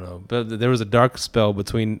 No. But there was a dark spell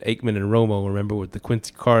between Aikman and Romo. Remember, with the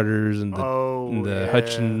Quincy Carters and the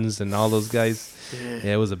Hutchins and all those guys.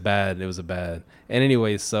 Yeah, it was a bad. And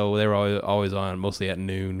anyway, so they were always on, mostly at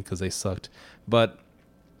noon because they sucked. But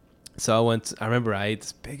so I remember I ate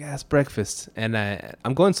this big ass breakfast, and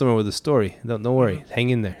I'm going somewhere with the story. Don't worry, hang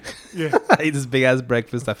in there. Yeah. I ate this big ass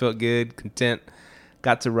breakfast. I felt good, content.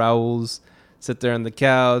 Got to Raul's, sit there on the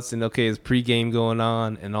couch, and okay, it's pregame going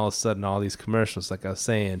on, and all of a sudden, all these commercials, like I was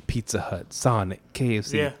saying, Pizza Hut, Sonic,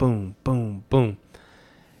 KFC, boom, boom, boom,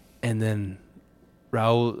 and then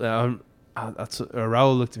Raul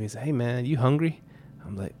looked at me and said, "Hey man, you hungry?"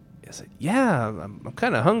 I said, "Yeah, I'm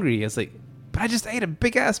kind of hungry." I was like, but I just ate a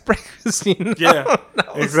big ass breakfast, you know? Yeah,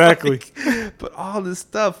 exactly. Like, but all this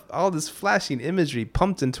stuff, all this flashing imagery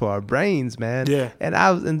pumped into our brains, man. Yeah.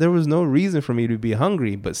 And there was no reason for me to be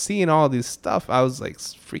hungry, but seeing all this stuff, I was like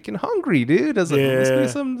freaking hungry, dude. I was like,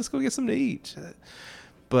 let's go get something to eat.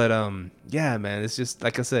 But yeah, man, it's just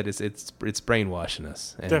like I said, it's brainwashing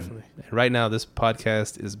us. And definitely. Right now, this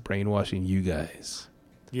podcast is brainwashing you guys.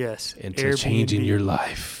 Yes. Into Airbnb. Changing your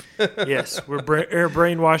life. Yes. We're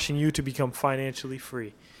brainwashing you to become financially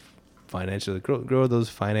free. Financially, grow those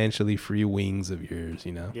financially free wings of yours,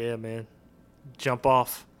 you know? Yeah, man. Jump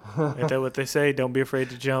off. Ain't that what they say? Don't be afraid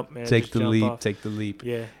to jump, man. Take the leap.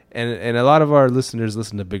 Yeah. And a lot of our listeners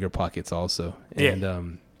listen to Bigger Pockets also. And,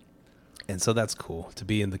 and so that's cool to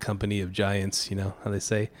be in the company of giants, you know how they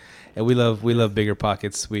say. And we love Bigger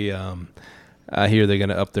Pockets. We, I hear they're going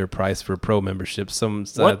to up their price for pro memberships.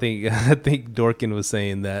 So I think Dorkin was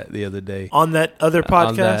saying that the other day on that other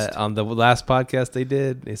podcast. On the last podcast they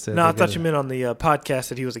did, they said. No, I thought you meant on the podcast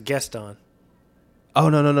that he was a guest on. Oh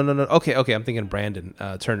no! Okay. I'm thinking Brandon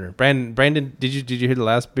Turner. Brandon, did you hear the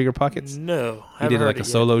last Bigger Pockets? No, he did like a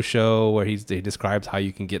solo show where he describes how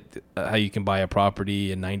you can buy a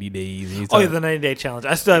property in 90 days. And the 90-day challenge.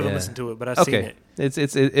 I still haven't listened to it, but I've seen it.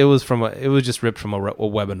 It was just ripped from a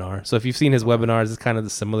webinar. So if you've seen his webinars, it's kind of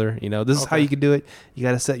similar. You know, this is how you can do it. You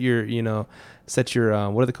got to set your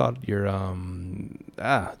what are they called? Your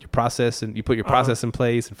process, and you put your process in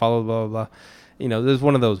place and follow blah blah blah. You know, there's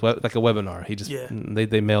one of those like a webinar. He just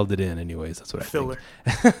they mailed it in anyways. That's what I think.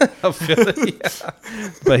 A filler, yeah.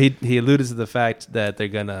 But he alluded to the fact that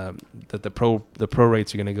the pro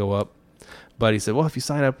rates are gonna go up. But he said, well, if you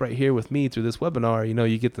sign up right here with me through this webinar, you know,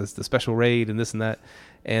 you get the special rate and this and that,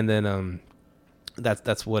 and then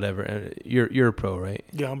that's whatever. You're a pro, right?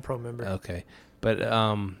 Yeah, I'm a pro member. Okay, but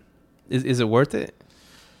is it worth it?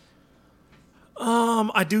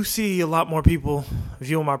 I do see a lot more people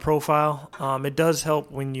viewing my profile. It does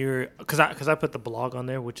help when you're because I put the blog on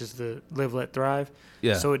there, which is the Live Let Thrive.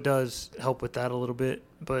 Yeah. So it does help with that a little bit,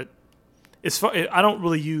 but I don't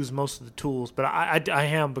really use most of the tools, but I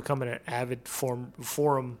am becoming an avid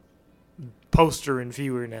forum poster and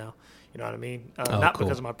viewer now. You know what I mean? Not cool.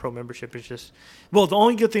 Because of my pro membership. It's just the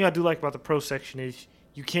only good thing I do like about the pro section is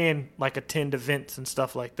you can like attend events and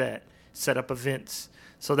stuff like that, set up events.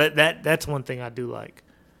 So that's one thing I do like.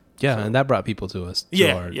 Yeah, and that brought people to us. You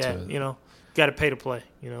know, got to pay to play,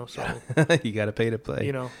 you know. So you got to pay to play.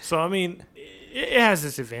 You know, so I mean, it has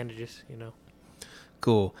its advantages, you know.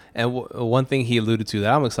 Cool. And one thing he alluded to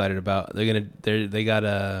that I'm excited about, they got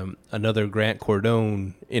another Grant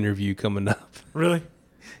Cardone interview coming up. Really?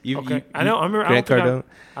 Okay, I know. I remember. Grant Cardone.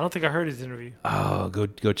 I don't think I heard his interview. Oh, go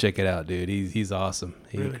check it out, dude. He's awesome.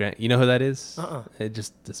 Really? Grant, you know who that is?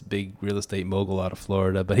 Just This big real estate mogul out of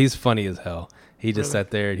Florida, but he's funny as hell. He just Really?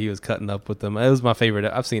 sat there and he was cutting up with them. It was my favorite.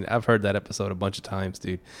 I've heard that episode a bunch of times,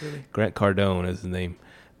 dude. Really? Grant Cardone is his name,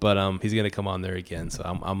 but he's gonna come on there again, so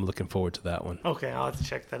I'm looking forward to that one. Okay, I'll have to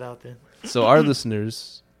check that out then. So our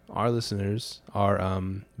listeners are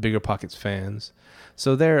Bigger Pockets fans,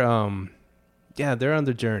 so they're they're on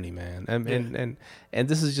their journey, man, and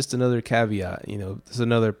this is just another caveat. This is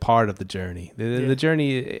another part of the journey. The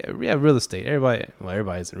journey, real estate.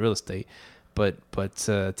 Everybody's in real estate, but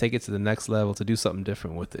take it to the next level, to do something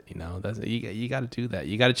different with it. That's you got to do that.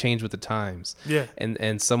 You got to change with the times. Yeah.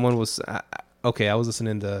 And someone was I was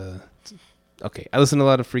listening to. Okay, I listen to a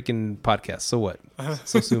lot of freaking podcasts. So what?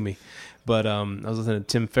 So sue me. But I was listening to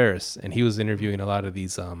Tim Ferriss, and he was interviewing a lot of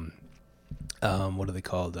these what are they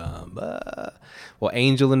called?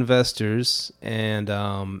 Angel investors and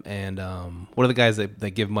what are the guys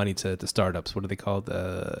that give money to startups? What are they called?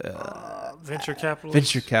 Venture capitalists.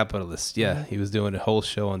 Venture capitalists. Yeah, Mm-hmm. he was doing a whole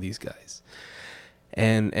show on these guys.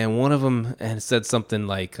 And one of them had said something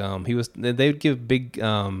like they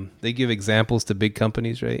give examples to big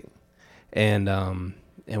companies, right? And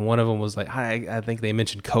one of them was like, I think they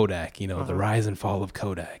mentioned Kodak, the rise and fall of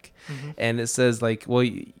Kodak. Mm-hmm. And it says like, well,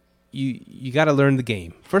 you got to learn the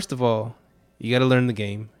game. First of all, you got to learn the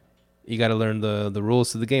game. You got to learn the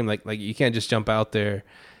rules to the game. Like you can't just jump out there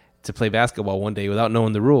to play basketball one day without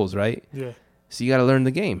knowing the rules, right? Yeah. So you got to learn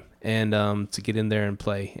the game and to get in there and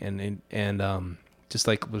play. And just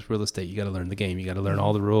like with real estate, you got to learn the game. You got to learn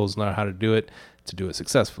all the rules, learn how to do it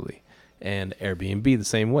successfully. And Airbnb the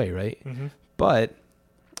same way, right? Mm-hmm. But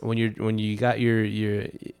when you got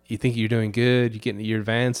you think you're doing good, you're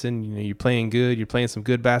advancing, you're playing good, you're playing some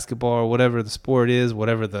good basketball or whatever the sport is,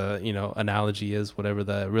 whatever the analogy is, whatever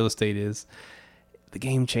the real estate is, the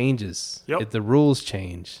game changes. Yep. The rules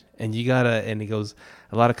change, and you gotta. And he goes,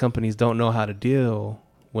 a lot of companies don't know how to deal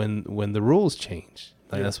when the rules change.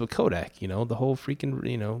 Like that's what Kodak, the whole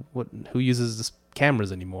freaking, who uses this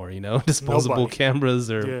cameras anymore, disposable Nobody.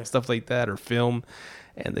 cameras or stuff like that, or film,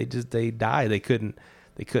 and they die. They couldn't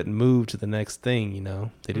move to the next thing,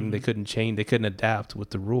 they couldn't change, they couldn't adapt with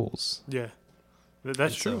the rules. Yeah,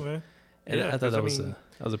 that's true, man. And I thought that was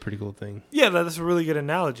a pretty cool thing. Yeah, that's a really good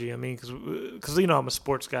analogy. I mean, because I'm a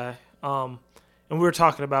sports guy, and we were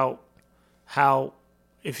talking about how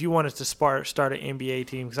if you wanted to start an NBA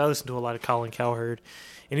team, because I listened to a lot of Colin Cowherd,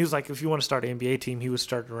 and he was like, if you want to start an NBA team, he would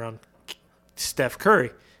start around Steph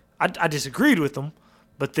Curry. I disagreed with him,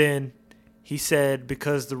 but then he said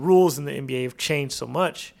because the rules in the NBA have changed so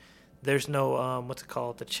much, there's no what's it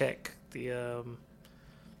called, the check, the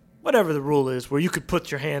whatever the rule is, where you could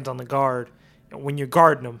put your hands on the guard when you're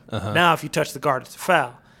guarding them. Uh-huh. Now, if you touch the guard, it's a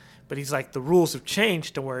foul. But he's like, the rules have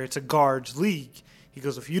changed to where it's a guard's league. He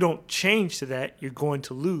goes, if you don't change to that, you're going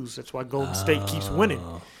to lose. That's why Golden State keeps winning.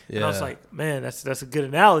 Yeah. And I was like, man, that's a good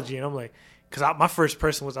analogy. And I'm like, because my first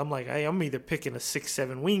person was, I'm like, hey, I'm either picking a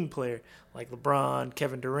 6'7" wing player like LeBron,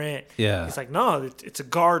 Kevin Durant. Yeah. He's like, no, it's a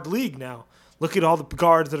guard league now. Look at all the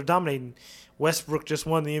guards that are dominating. Westbrook just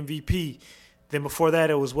won the MVP. Then before that,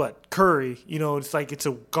 it was what? Curry. It's like it's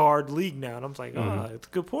a guard league now. And I'm like, it's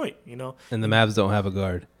a good point, And the Mavs don't have a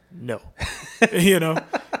guard. No.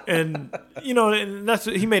 And that's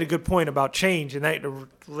he made a good point about change, and that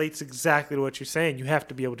relates exactly to what you're saying. You have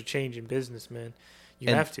to be able to change in business, man.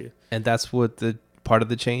 You have to. And that's what the part of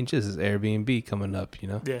the change is Airbnb coming up,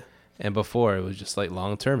 Yeah. And before it was just like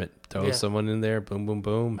long term, it throws someone in there, boom, boom,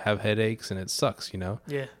 boom, have headaches, and it sucks,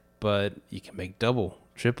 Yeah. But you can make double,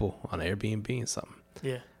 triple on Airbnb and something.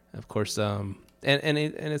 Yeah. Of course, and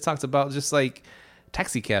it talks about just like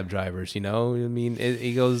taxi cab drivers, I mean,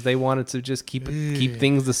 he goes, they wanted to just keep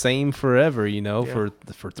things the same forever,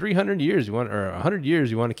 for 300 years, or 100 years,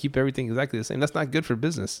 you want to keep everything exactly the same. That's not good for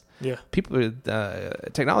business. Yeah.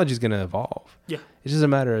 Technology is going to evolve. Yeah. It's just a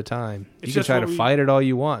matter of time. It's You can just try what to we- fight it all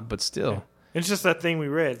you want, but still. Yeah. It's just that thing we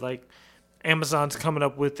read, like Amazon's coming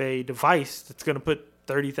up with a device that's going to put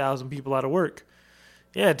 30,000 people out of work.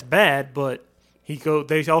 Yeah, it's bad, but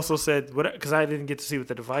they also said, because I didn't get to see what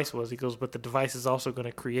the device was. He goes, but the device is also going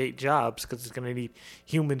to create jobs because it's going to need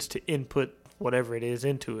humans to input whatever it is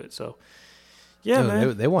into it. So, yeah,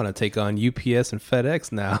 man. They want to take on UPS and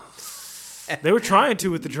FedEx now. They were trying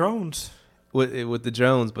to with the drones. With the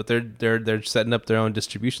drones, but they're setting up their own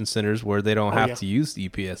distribution centers where they don't have to use the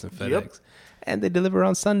UPS and FedEx. Yep. And they deliver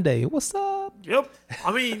on Sunday. What's up? Yep.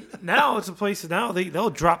 I mean, now it's a place now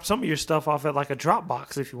they'll drop some of your stuff off at like a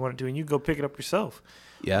Dropbox if you wanted to, and you can go pick it up yourself.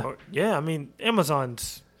 Yeah. I mean,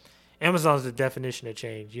 Amazon's the definition of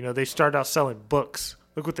change. They started out selling books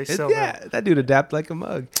Look what they sell now. Yeah, that dude adapt like a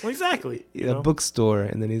mug. Exactly. A bookstore,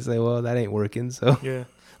 and then he's like, well, that ain't working, so. Yeah.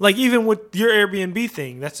 Like, even with your Airbnb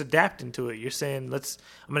thing, that's adapting to it. You're saying, I'm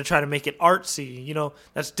going to try to make it artsy. You know,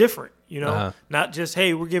 that's different, you know. Uh-huh. Not just,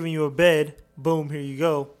 hey, we're giving you a bed. Boom, here you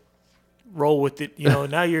go. Roll with it. You know,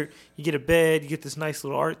 now you get a bed. You get this nice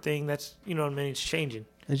little art thing. That's, you know what I mean? It's changing.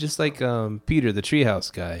 It's just like Peter, the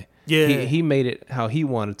treehouse guy. Yeah. He made it how he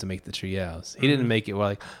wanted to make the treehouse. He didn't make it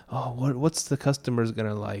like, oh, what's the customers going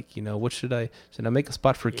to like? You know, what should I make a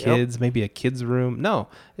spot for kids? Maybe a kid's room? No,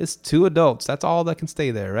 it's 2 adults. That's all that can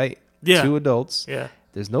stay there, right? Yeah. 2 adults. Yeah.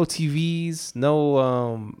 There's no TVs,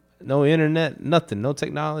 no internet, nothing, no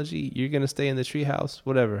technology. You're going to stay in the treehouse,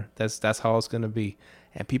 whatever. That's how it's going to be.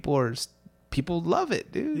 And people love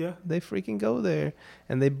it, dude. Yeah. They freaking go there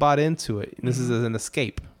and they bought into it. And this is an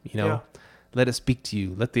escape, you know. Yeah. Let it speak to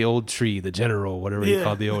you. Let the old tree, the general, whatever you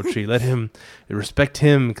call the old tree, let him respect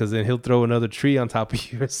him, because then he'll throw another tree on top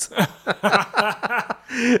of yours. That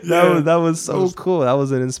was so cool. That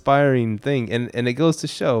was an inspiring thing, and it goes to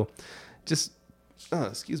show, just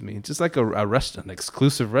like a restaurant, an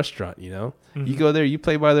exclusive restaurant. You know, you go there, you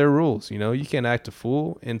play by their rules. You know, you can't act a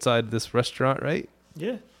fool inside this restaurant, right?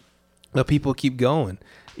 Yeah. But people keep going.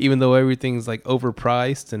 Even though everything's like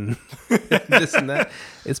overpriced and this and that,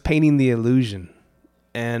 it's painting the illusion.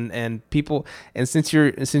 And people, and since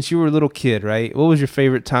you were a little kid, right? What was your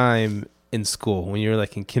favorite time in school when you were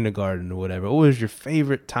like in kindergarten or whatever? What was your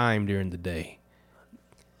favorite time during the day?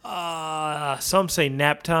 Some say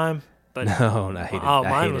nap time, but no, I hated.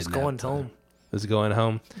 Mine was going home. Was going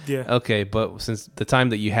home? Yeah. Okay, but since the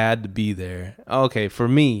time that you had to be there, okay, for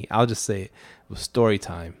me, I'll just say it was story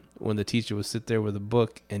time. When the teacher would sit there with a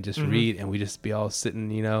book and just read, and we just be all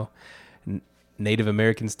sitting, you know, Native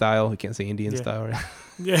American style. We can't say Indian style, right?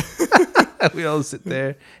 Yeah. We all sit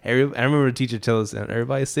there. I remember the teacher tell us,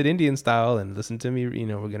 everybody sit Indian style and listen to me. You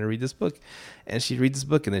know, we're gonna read this book, and she'd read this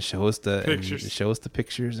book and then show us the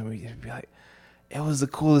pictures, and we'd be like, it was the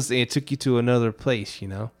coolest thing. It took you to another place, you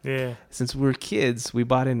know. Yeah. Since we were kids, we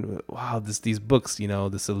bought in. Wow, these books, you know,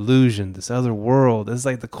 this illusion, this other world. It's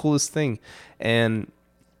like the coolest thing, and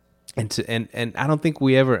I don't think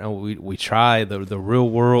we ever we try the real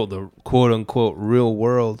world, the quote unquote real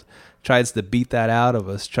world tries to beat that out of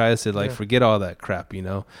us, tries to forget all that crap, you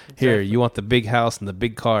know. Exactly. Here, you want the big house and the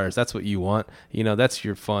big cars, that's what you want, you know, that's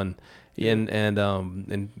your fun.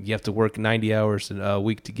 And you have to work 90 hours a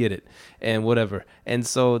week to get it and whatever. And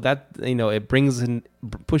so that, you know, it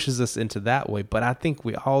pushes us into that way. But I think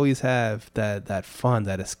we always have that fun,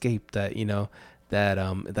 that escape, that, you know, that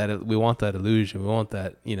we want that illusion. We want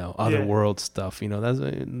that, you know, other world stuff. You know, that's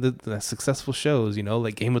the successful shows, you know,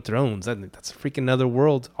 like Game of Thrones. That's a freaking other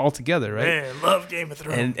world altogether, right? Man, love Game of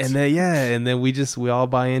Thrones. And then we all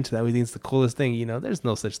buy into that. We think it's the coolest thing. You know, there's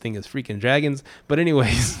no such thing as freaking dragons. But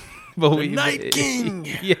anyways, Night King.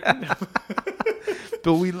 Yeah.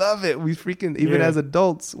 But we love it. We freaking, even as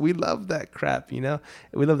adults, we love that crap, you know?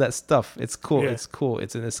 We love that stuff. It's cool. Yeah. It's cool.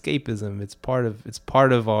 It's an escapism. It's part of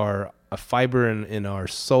a fiber in our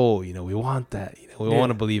soul. You know, we want that. You know, we want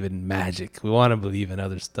to believe in magic. We want to believe in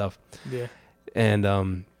other stuff. Yeah.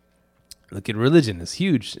 And look at religion. It's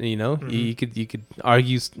huge. You know, you could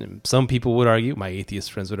argue. Some people would argue. My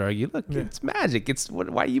atheist friends would argue. Look, it's magic.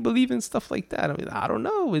 Why do you believe in stuff like that? I mean, I don't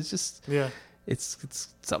know. It's just It's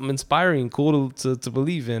something inspiring, cool to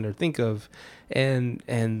believe in or think of,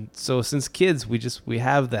 and so since kids we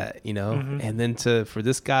have that, you know, and then for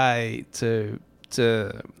this guy to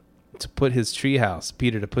put his treehouse,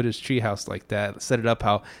 Peter, to put his treehouse like that, set it up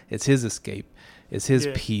how it's his escape, it's his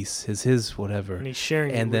peace, his whatever, and he's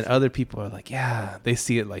sharing. And then other people are like, they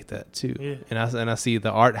see it like that too, and I see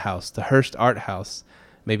the art house, the Hearst Art House,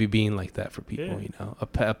 maybe being like that for people, you know,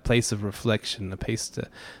 a place of reflection, a place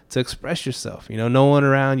to express yourself. You know, no one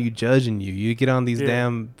around you judging you. You get on these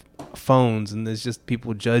damn phones and there's just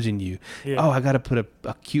people judging you. Yeah. Oh, I got to put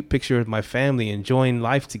a cute picture with my family enjoying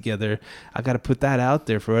life together. I got to put that out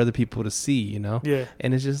there for other people to see, you know? Yeah.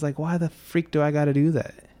 And it's just like, why the freak do I got to do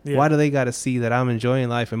that? Yeah. Why do they got to see that I'm enjoying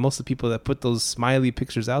life? And most of the people that put those smiley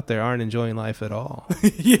pictures out there aren't enjoying life at all.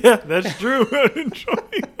 Yeah, that's true.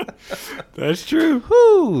 That's true.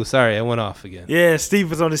 Whoo! Sorry, I went off again. Yeah, Steve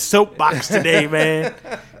was on his soapbox today, man.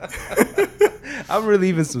 I'm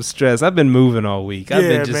relieving some stress. I've been moving all week. I've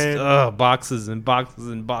been just boxes and boxes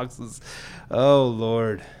and boxes. Oh,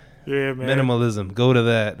 Lord. Yeah, man. Minimalism. Go to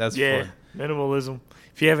that. That's fun. Minimalism.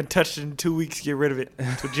 If you haven't touched it in 2 weeks, get rid of it.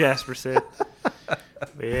 That's what Jasper said.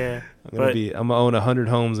 But yeah. I'm gonna own 100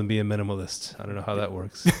 homes and be a minimalist. I don't know how that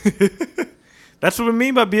works. That's what we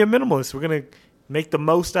mean by being a minimalist. We're gonna make the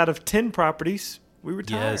most out of 10 properties. We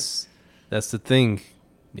retire. Yes. That's the thing.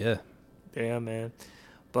 Yeah. Yeah, man.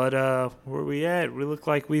 But where we at? We look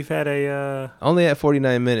like we've had a... Only at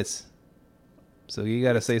 49 minutes. So you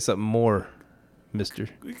got to say something more, mister.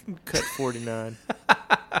 We can cut 49.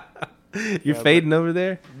 You're fading over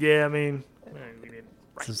there? Yeah, I mean... We didn't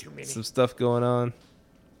write too many. Some stuff going on.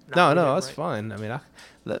 we No, didn't that's write. fine. I mean,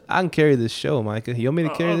 I can carry this show, Micah. You want me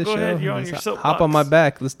to carry this go show? ahead. You're on your Let's soapbox. hop on my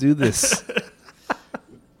back. Let's do this.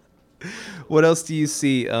 What else do you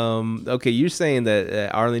see? Okay, you're saying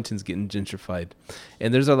that Arlington's getting gentrified,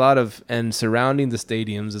 and there's a lot of, and surrounding the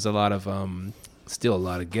stadiums, there's a lot of, still a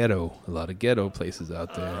lot of ghetto places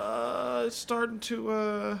out there. It's starting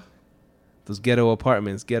to... Those ghetto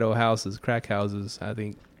apartments, ghetto houses, crack houses. I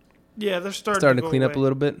think Yeah, they're starting to go clean up away. a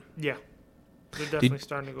little bit. Yeah. They're definitely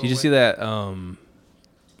starting to go Did you away. see that?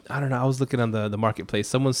 I don't know. I was looking on the marketplace.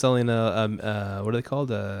 Someone's selling what are they called?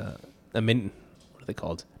 A mini. What are they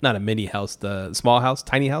called? Not a mini house. The small house,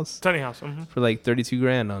 tiny house, Tiny house. for like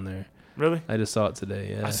 $32,000 on there. Really? I just saw it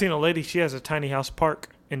today. Yeah. I seen a lady. She has a tiny house park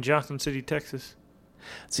in Johnson City, Texas.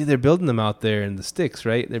 See, they're building them out there in the sticks,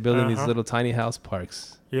 right? They're building these Uh-huh. little tiny house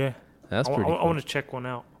parks. Yeah. That's pretty I cool. want to check one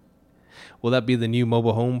out. Will that be the new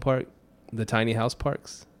mobile home park? The tiny house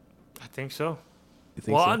parks? I think so. You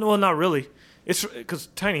think Well, so? well, not really. It's because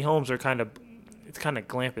tiny homes are kind of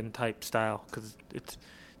glamping type style because it's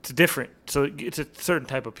different. So it's a certain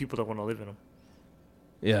type of people that want to live in them.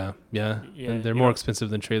 Yeah. Yeah, And they're you more know- expensive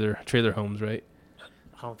than trailer homes, right?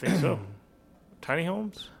 I don't think so. Tiny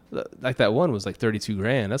homes? Like that one was like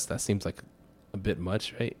 $32,000. That seems like a bit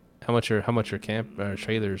much, right? How much are camp or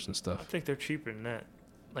trailers and I stuff? think they're cheaper than that.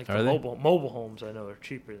 Like Are the they? mobile homes, I know are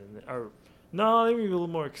cheaper than that. Or no, they may be a little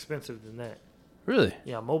more expensive than that. Really?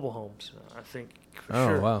 Yeah, mobile homes, I think for Oh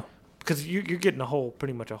sure. wow. Because you're getting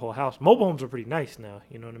pretty much a whole house. Mobile homes are pretty nice now.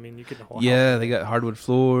 You know what I mean? You're getting a whole house. Yeah, they got hardwood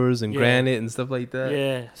floors and Yeah. granite and stuff like that.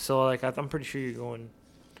 Yeah, so like I'm pretty sure you're going.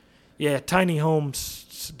 Yeah, tiny homes,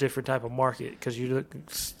 it's a different type of market because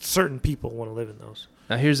certain people want to live in those.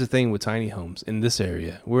 Now here's the thing with tiny homes in this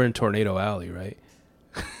area. We're in Tornado Alley, right?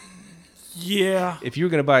 Yeah, If you were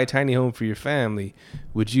gonna buy a tiny home for your family,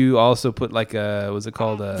 would you also put like what's it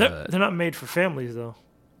called? they're not made for families though.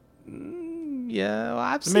 Yeah, well,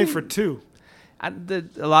 I've They're seen made for two. a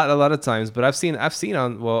lot of times, but I've seen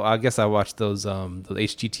on. Well, I guess I watched those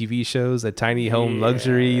HGTV shows, that tiny home Yeah,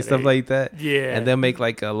 luxury stuff like that. Yeah, And they'll make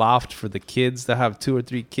like a loft for the kids. They'll have 2 or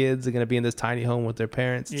 3 kids. They're gonna be in this tiny home with their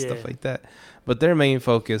parents and stuff Yeah. like that. But their main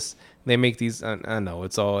focus, they make these. I know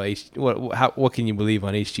it's all what can you believe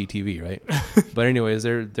on HGTV, right? But anyways,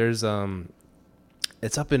 there's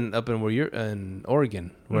it's up in where you're in Oregon,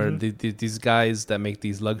 where Mhm. these guys that make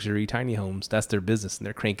these luxury tiny homes, that's their business, and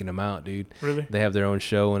they're cranking them out, dude. really. They have their own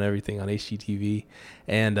show and everything on HGTV,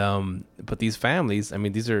 and but these families, I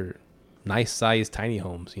mean, these are nice sized tiny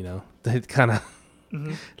homes, you know. They kind of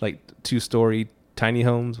Mhm. like 2-story tiny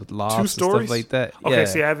homes with lofts and stories? stuff like that. Okay, yeah.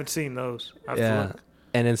 see, I haven't seen those. I have to Yeah. look.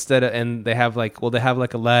 And and they have like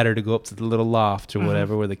a ladder to go up to the little loft or Mhm.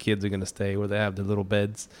 whatever where the kids are gonna stay, where they have their little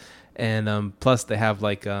beds, and plus they have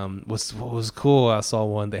like what was cool. I saw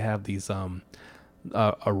one. They have these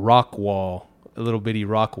a rock wall, a little bitty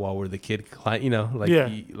rock wall where the kid climb, Yeah.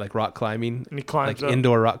 like rock climbing, And he climbs like up.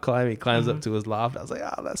 indoor rock climbing. He climbs up Mhm. to his loft. I was like,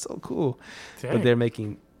 oh, that's so cool. Dang. But they're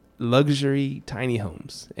making luxury tiny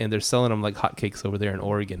homes, and they're selling them like hotcakes over there in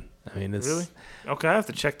Oregon. I mean, it's Really? Okay, I have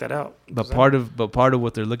to check that out. but part of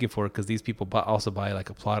what they're looking for, because these people also buy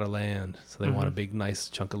like a plot of land, so they want a Mhm. big nice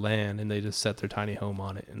chunk of land, and they just set their tiny home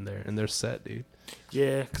on it, and they're set, dude.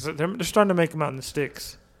 Yeah, because they're starting to make them out in the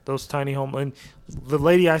sticks. Those tiny home, and the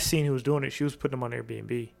lady I seen who was doing it, she was putting them on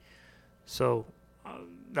Airbnb. So,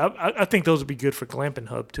 I think those would be good for Glamping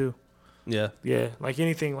Hub too. Yeah, Yeah, like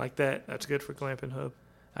anything like that, that's good for Glamping Hub.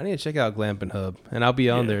 I need to check out Glamping Hub, and I'll be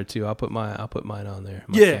on Yeah. there too. I'll put mine on there.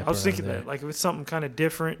 my Yeah, camper I was thinking on there. that. Like if it's something kind of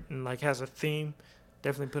different and like has a theme,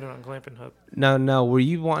 definitely put it on Glamping Hub. Now, were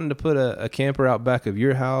you wanting to put a camper out back of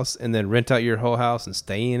your house and then rent out your whole house and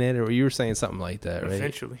stay in it, or you were saying something like that, right?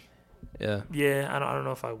 Eventually. Yeah. Yeah, I don't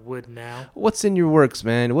know if I would now. What's in your works,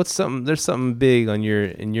 man? There's something big in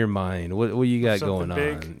your mind. What you got Something going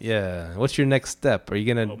big? on? Yeah. What's your next step? Are you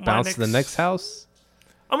gonna Well, my bounce to the next house?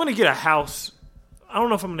 I'm gonna get a house. I don't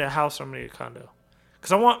know if I'm gonna get a house or I'm gonna get a condo,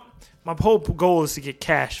 because my whole goal is to get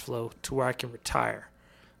cash flow to where I can retire.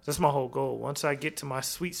 That's my whole goal. Once I get to my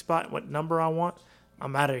sweet spot, what number I want,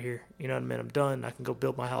 I'm out of here. You know what I mean? I'm done. I can go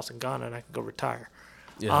build my house in Ghana and I can go retire.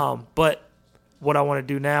 But what I want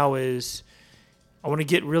to do now is I want to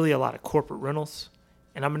get really a lot of corporate rentals,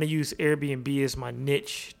 and I'm going to use Airbnb as my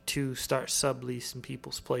niche to start subleasing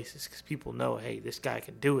people's places, because people know, hey, this guy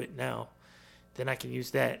can do it now. Then I can use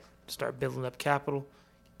that, start building up capital,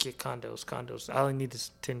 get condos. I only need this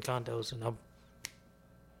 10 condos, and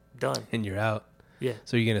Done. And you're out. Yeah.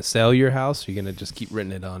 So you're gonna sell your house? Or you're gonna just keep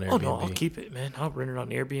renting it on Airbnb? Oh no, I'll keep it, man. I'll rent it on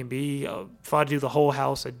Airbnb. If I do the whole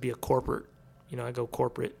house, I'd be a corporate. I go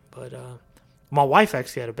corporate. But my wife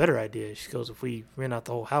actually had a better idea. She goes, if we rent out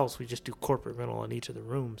the whole house, we just do corporate rental on each of the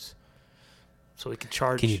rooms, so we can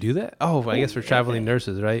charge. Can you do that? Oh, I guess for traveling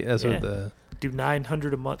nurses, right? That's what the do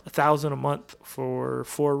 $900 a month, $1,000 a month for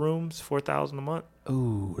 4 rooms, $4,000 a month.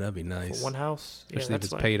 Ooh, that'd be nice. For one house, especially if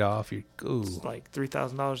it's paid off. It's like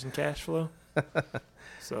 $3,000 in cash flow.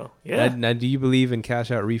 So yeah. Now, do you believe in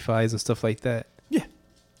cash out refis and stuff like that? Yeah.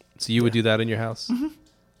 So you would do that in your house? Mm-hmm.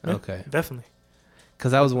 Yeah, okay. Definitely.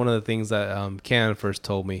 Because that was one of the things that Ken first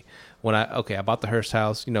told me when I bought the Hearst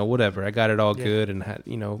house. Whatever, I got it all good, and had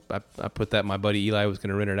I put that my buddy Eli was going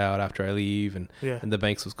to rent it out after I leave, and the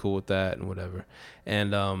Banks was cool with that and whatever,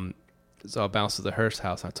 and so I bounced to the Hearst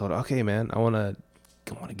house. And I told her, okay, man, I want to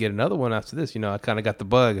get another one after this. I kind of got the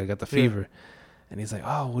bug, I got the fever, and he's like,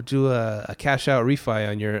 oh, we'll do a cash out refi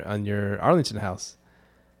on your Arlington house.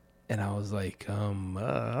 And I was like,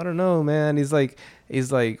 I don't know, man. He's like,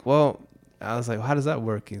 well. I was like, well, how does that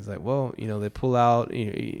work? He's like, well, they pull out,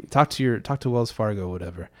 you talk to Wells Fargo,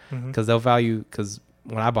 whatever, because they'll value. Because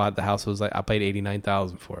when I bought the house, it was like I paid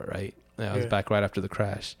 $89,000 for it, right? I was back right after the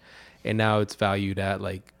crash, and now it's valued at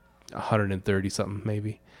like 130 something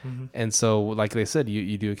maybe. And so, like they said,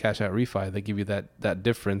 you do a cash out refi, they give you that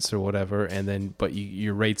difference or whatever, and then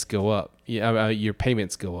your rates go up, your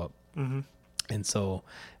payments go up, and so.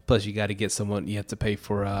 Plus, you got to get someone. You have to pay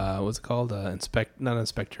for what's it called? Not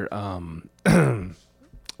inspector.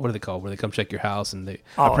 What are they called? Where they come check your house and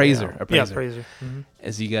appraiser. Yeah, appraiser.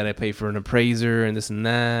 And so you got to pay for an appraiser and this and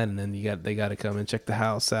that, and then they got to come and check the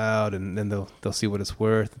house out, and then they'll see what it's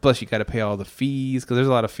worth. Plus, you got to pay all the fees because there's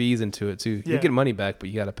a lot of fees into it too. You get money back, but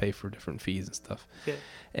you got to pay for different fees and stuff,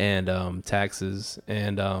 and taxes.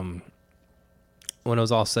 And when it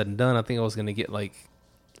was all said and done, I think I was gonna get like,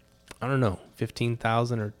 I don't know,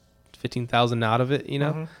 $15,000 out of it,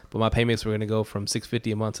 but my payments were going to go from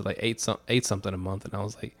 $650 a month to like eight something a month. And I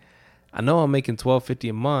was like, I know I'm making $1,250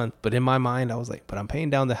 a month, but in my mind, I was like, but I'm paying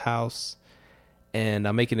down the house and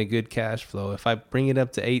I'm making a good cash flow. If I bring it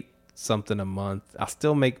up to 8 something a month, I'll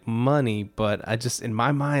still make money, but in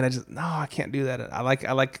my mind, no, I can't do that. I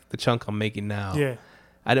like the chunk I'm making now. Yeah.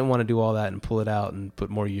 I didn't want to do all that and pull it out and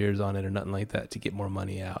put more years on it or nothing like that to get more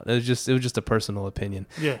money out. It was just a personal opinion.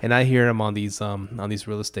 Yeah. And I hear them on these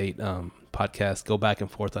real estate podcasts go back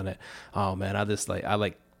and forth on it. Oh man, I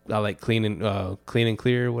like clean and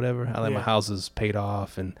clear or whatever. I like my houses paid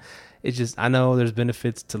off, and it's just, I know there's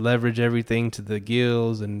benefits to leverage everything to the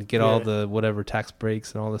gills and get all the whatever tax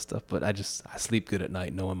breaks and all this stuff, but I sleep good at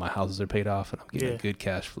night knowing my houses are paid off and I'm getting a good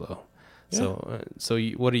cash flow. Yeah. So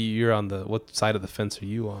you're on what side of the fence are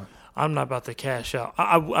you on? I'm not about to cash out.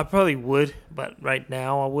 I probably would, but right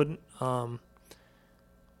now I wouldn't.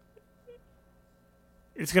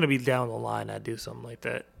 It's gonna be down the line I do something like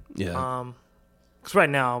that. Yeah. Because right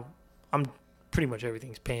now I'm pretty much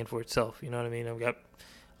everything's paying for itself. You know what I mean?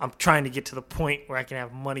 I'm trying to get to the point where I can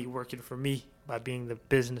have money working for me by being the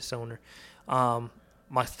business owner.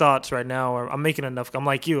 My thoughts right now are I'm making enough. I'm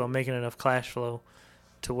like you. I'm making enough cash flow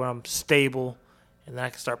to where I'm stable, and then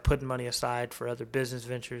I can start putting money aside for other business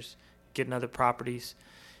ventures, getting other properties.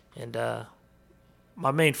 And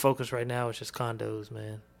my main focus right now is just condos,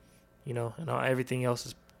 man. And everything else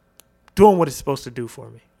is doing what it's supposed to do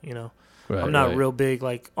for me, Right, I'm not real big.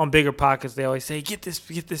 Like, on Bigger Pockets, they always say, get this,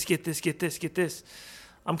 get this, get this, get this, get this.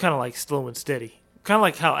 I'm kind of like slow and steady. Kind of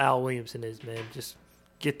like how Al Williamson is, man. Just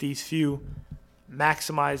get these few,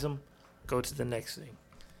 maximize them, go to the next thing.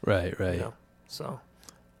 Right. So...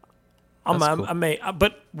 cool.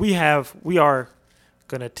 But we are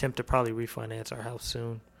going to attempt to probably refinance our house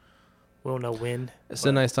soon. We don't know when. It's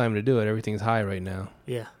a nice time to do it. Everything's high right now.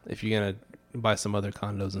 Yeah. If you're going to buy some other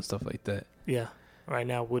condos and stuff like that. Yeah. Right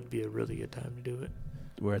now would be a really good time to do it.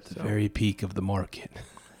 We're at the very peak of the market.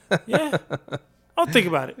 Yeah. I'll think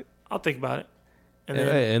about it. And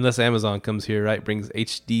then, unless Amazon comes here, right? Brings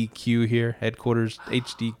HDQ here, headquarters,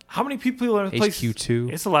 HD. How many people are in the place?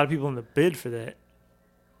 HQ2. It's a lot of people in the bid for that.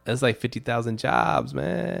 That's like 50,000 jobs,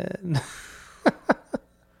 man.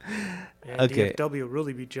 Yeah, okay. DFW will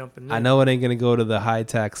really be jumping in. I know it ain't gonna go to the high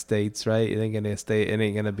tax states, right? It ain't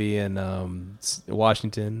gonna be in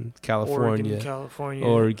Washington, California,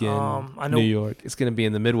 Oregon, New York. It's gonna be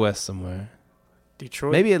in the Midwest somewhere.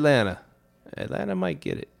 Detroit, maybe Atlanta. Atlanta might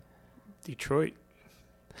get it. Detroit.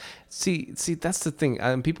 See, that's the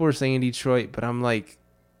thing. People were saying Detroit, but I'm like,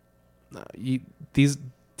 these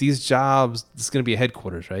jobs. This is gonna be a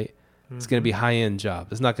headquarters, right? It's going to be high end job.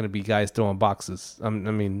 It's not going to be guys throwing boxes. I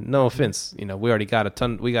mean, no offense. You know, we already got a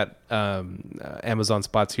ton. We got Amazon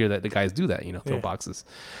spots here that the guys do that. You know, throw boxes.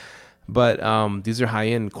 But these are high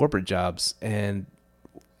end corporate jobs, and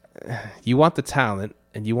you want the talent,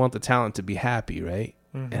 and you want the talent to be happy, right?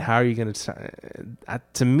 And how are you going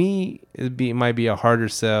to me, it might be a harder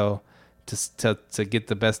sell to get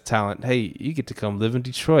the best talent. Hey, you get to come live in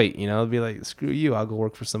Detroit, you know, it'd be like, screw you, I'll go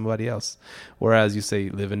work for somebody else. Whereas you say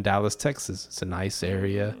live in Dallas, Texas. It's a nice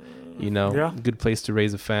area, you know, good place to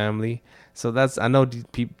raise a family. So I know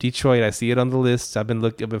Detroit, I see it on the list. I've been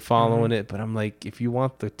following it, but I'm like, if you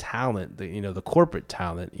want the talent, the corporate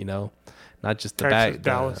talent, you know, not just the bag.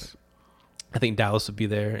 Dallas. I think Dallas would be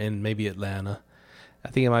there, and maybe Atlanta. I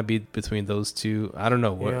think it might be between those two. I don't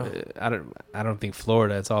know. I don't think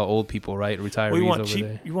Florida. It's all old people, right? Retirees over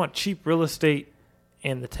there. You want cheap real estate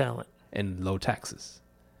and the talent and low taxes.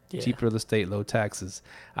 Yeah. Cheap real estate, low taxes.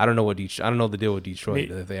 I don't know I don't know the deal with Detroit.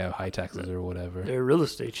 If they have high taxes or whatever. Their real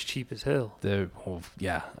estate's cheap as hell. For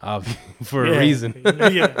a reason.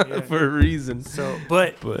 For a reason. So,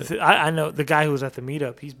 but I know the guy who was at the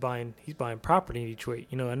meetup. He's buying property in Detroit.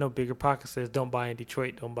 You know, I know Bigger Pockets says don't buy in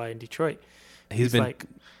Detroit. Don't buy in Detroit. He's been like,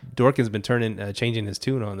 Dorkin's been changing his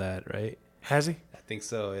tune on that, right? Has he? I think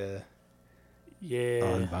so. Yeah. Yeah.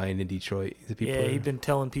 On buying in Detroit. He's been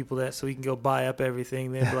telling people that so he can go buy up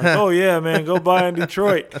everything. They'd be like, "Oh yeah, man, go buy in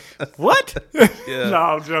Detroit." What? Yeah. No,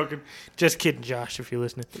 I'm joking. Just kidding, Josh. If you're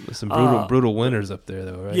listening. There's some brutal winners up there,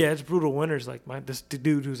 though, right? Yeah, it's brutal winners. Like this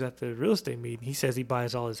dude who's at the real estate meeting. He says he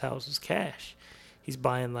buys all his houses cash. He's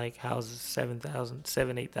buying like houses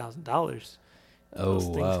 $8,000. Those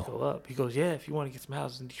things go up. He goes, yeah, if you want to get some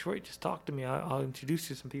houses in Detroit, just talk to me. I'll introduce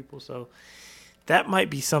you to some people. So that might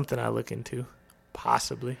be something I look into.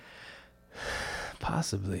 Possibly.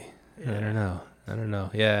 Yeah. I don't know.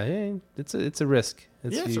 Yeah, it's a risk.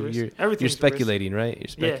 It's a risk. You're speculating, right? You're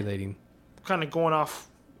speculating. Yeah. Kind of going off.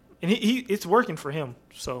 And he it's working for him.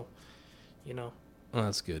 So, you know. Oh,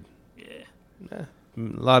 that's good. Yeah.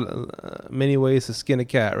 Many ways to skin a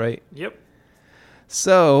cat, right? Yep.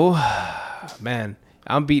 So, man,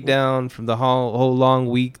 I'm beat down from the whole long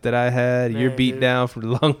week that I had. You're beat down from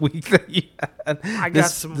the long week that you had. I got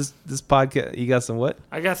this podcast. You got some what?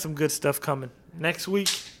 I got some good stuff coming. Next week,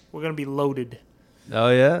 we're going to be loaded.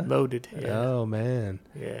 Oh, yeah? Loaded. Yeah. Oh, man.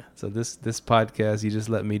 Yeah. So this podcast, you just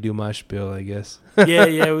let me do my spiel, I guess.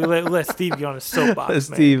 Yeah. We let Steve get on his soapbox,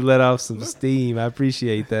 man. Steve let off some steam. I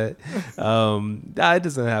appreciate that. It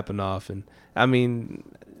doesn't happen often. I mean...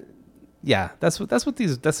 Yeah, that's what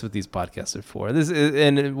these podcasts are for.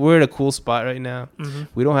 And we're at a cool spot right now. Mm-hmm.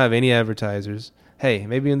 We don't have any advertisers. Hey,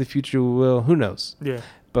 maybe in the future we will. Who knows? Yeah.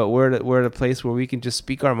 But we're at a place where we can just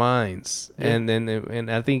speak our minds, and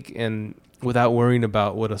I think without worrying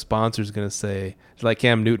about what a sponsor's gonna say. Like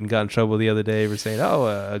Cam Newton got in trouble the other day for saying, "Oh,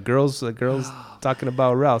 a girl's talking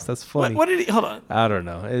about Rouse. That's funny." What did he? Hold on. I don't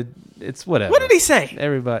know. It's whatever. What did he say?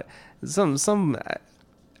 Everybody,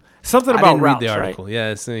 Something about Routes, read the article. Right?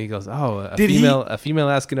 Yeah, so he goes, "Oh, a female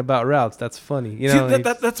asking about Routes. That's funny." You know, see,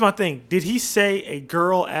 that's my thing. Did he say a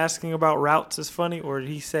girl asking about Routes is funny, or did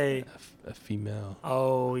he say a female?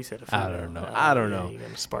 Oh, he said a female. I don't know.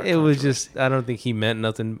 It was just. I don't think he meant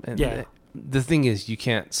nothing. Yeah. The thing is, you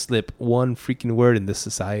can't slip one freaking word in this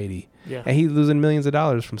society. Yeah. And he's losing millions of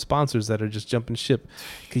dollars from sponsors that are just jumping ship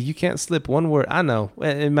because you can't slip one word. I know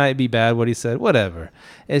it might be bad what he said, whatever.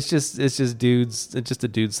 It's just dudes. It's just a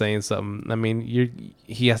dude saying something. I mean,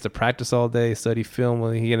 he has to practice all day, study film,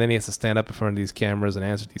 and then he has to stand up in front of these cameras and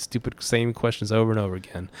answer these stupid same questions over and over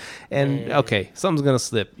again. And okay, something's gonna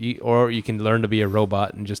slip. Or you can learn to be a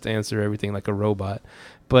robot and just answer everything like a robot.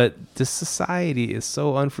 But this society is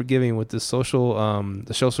so unforgiving with the social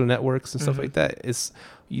networks and stuff like that.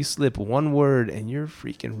 You slip one word and you're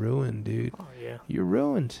freaking ruined, dude. Oh, yeah. You're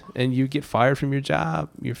ruined. And you get fired from your job.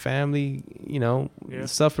 Your family,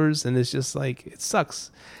 suffers. And it's just like, it sucks.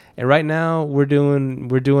 And right now we're doing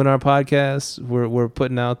our podcast. We're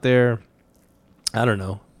putting out there, I don't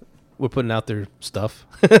know. We're putting out their stuff,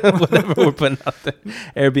 whatever we're putting out there,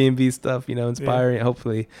 Airbnb stuff,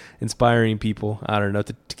 hopefully inspiring people. I don't know,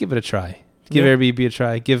 to give it a try, give Airbnb a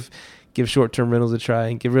try, give short-term rentals a try,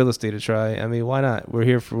 and give real estate a try. I mean, why not?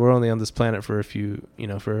 We're only on this planet for a few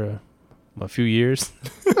years.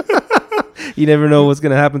 You never know what's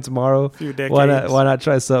gonna happen tomorrow. Few decades. Why not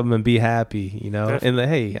try something and be happy? Definitely. And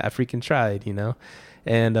hey, I freaking tried.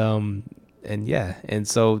 And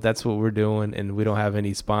so that's what we're doing, and we don't have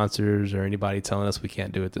any sponsors or anybody telling us we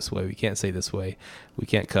can't do it this way, we can't say this way, we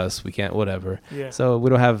can't cuss, we can't whatever. Yeah. So we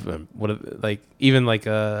don't have even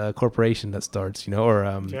a corporation that starts, or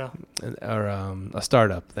a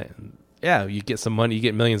startup yeah, you get some money, you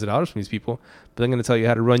get millions of dollars from these people, but they're going to tell you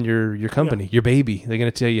how to run your company, your baby. They're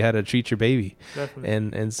going to tell you how to treat your baby.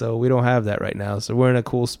 Definitely. And so we don't have that right now. So we're in a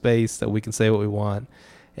cool space that we can say what we want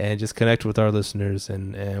and just connect with our listeners.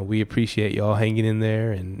 And we appreciate y'all hanging in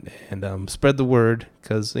there and spread the word,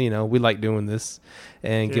 because, we like doing this,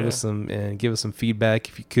 and give us some feedback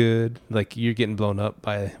if you could. Like, you're getting blown up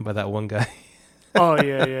by that one guy. Oh,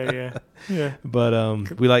 yeah.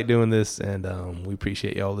 But we like doing this, and we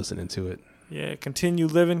appreciate y'all listening to it. Yeah, continue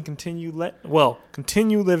living, continue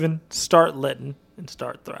living, start letting, and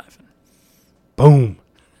start thriving. Boom.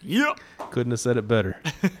 Yep. Couldn't have said it better.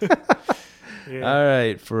 Yeah. All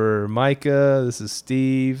right, for Micah, this is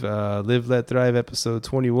Steve. Live, Let, Thrive, episode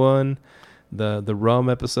 21. The rum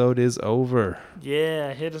episode is over.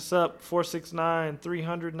 Yeah, hit us up,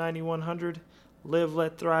 469-300-9100.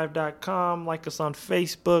 liveletthrive.com. Like us on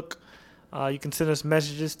Facebook. You can send us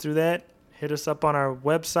messages through that. Hit us up on our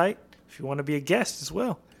website if you want to be a guest as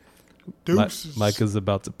well. Micah's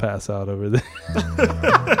about to pass out over there.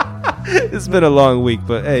 It's been a long week,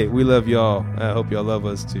 but hey, we love y'all. I hope y'all love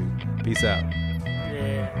us too. Peace out.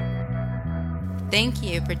 Yeah. Thank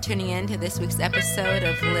you for tuning in to this week's episode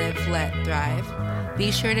of Live, Let, Thrive.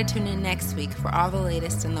 Be sure to tune in next week for all the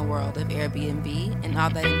latest in the world of Airbnb and all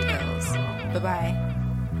that entails. Bye-bye.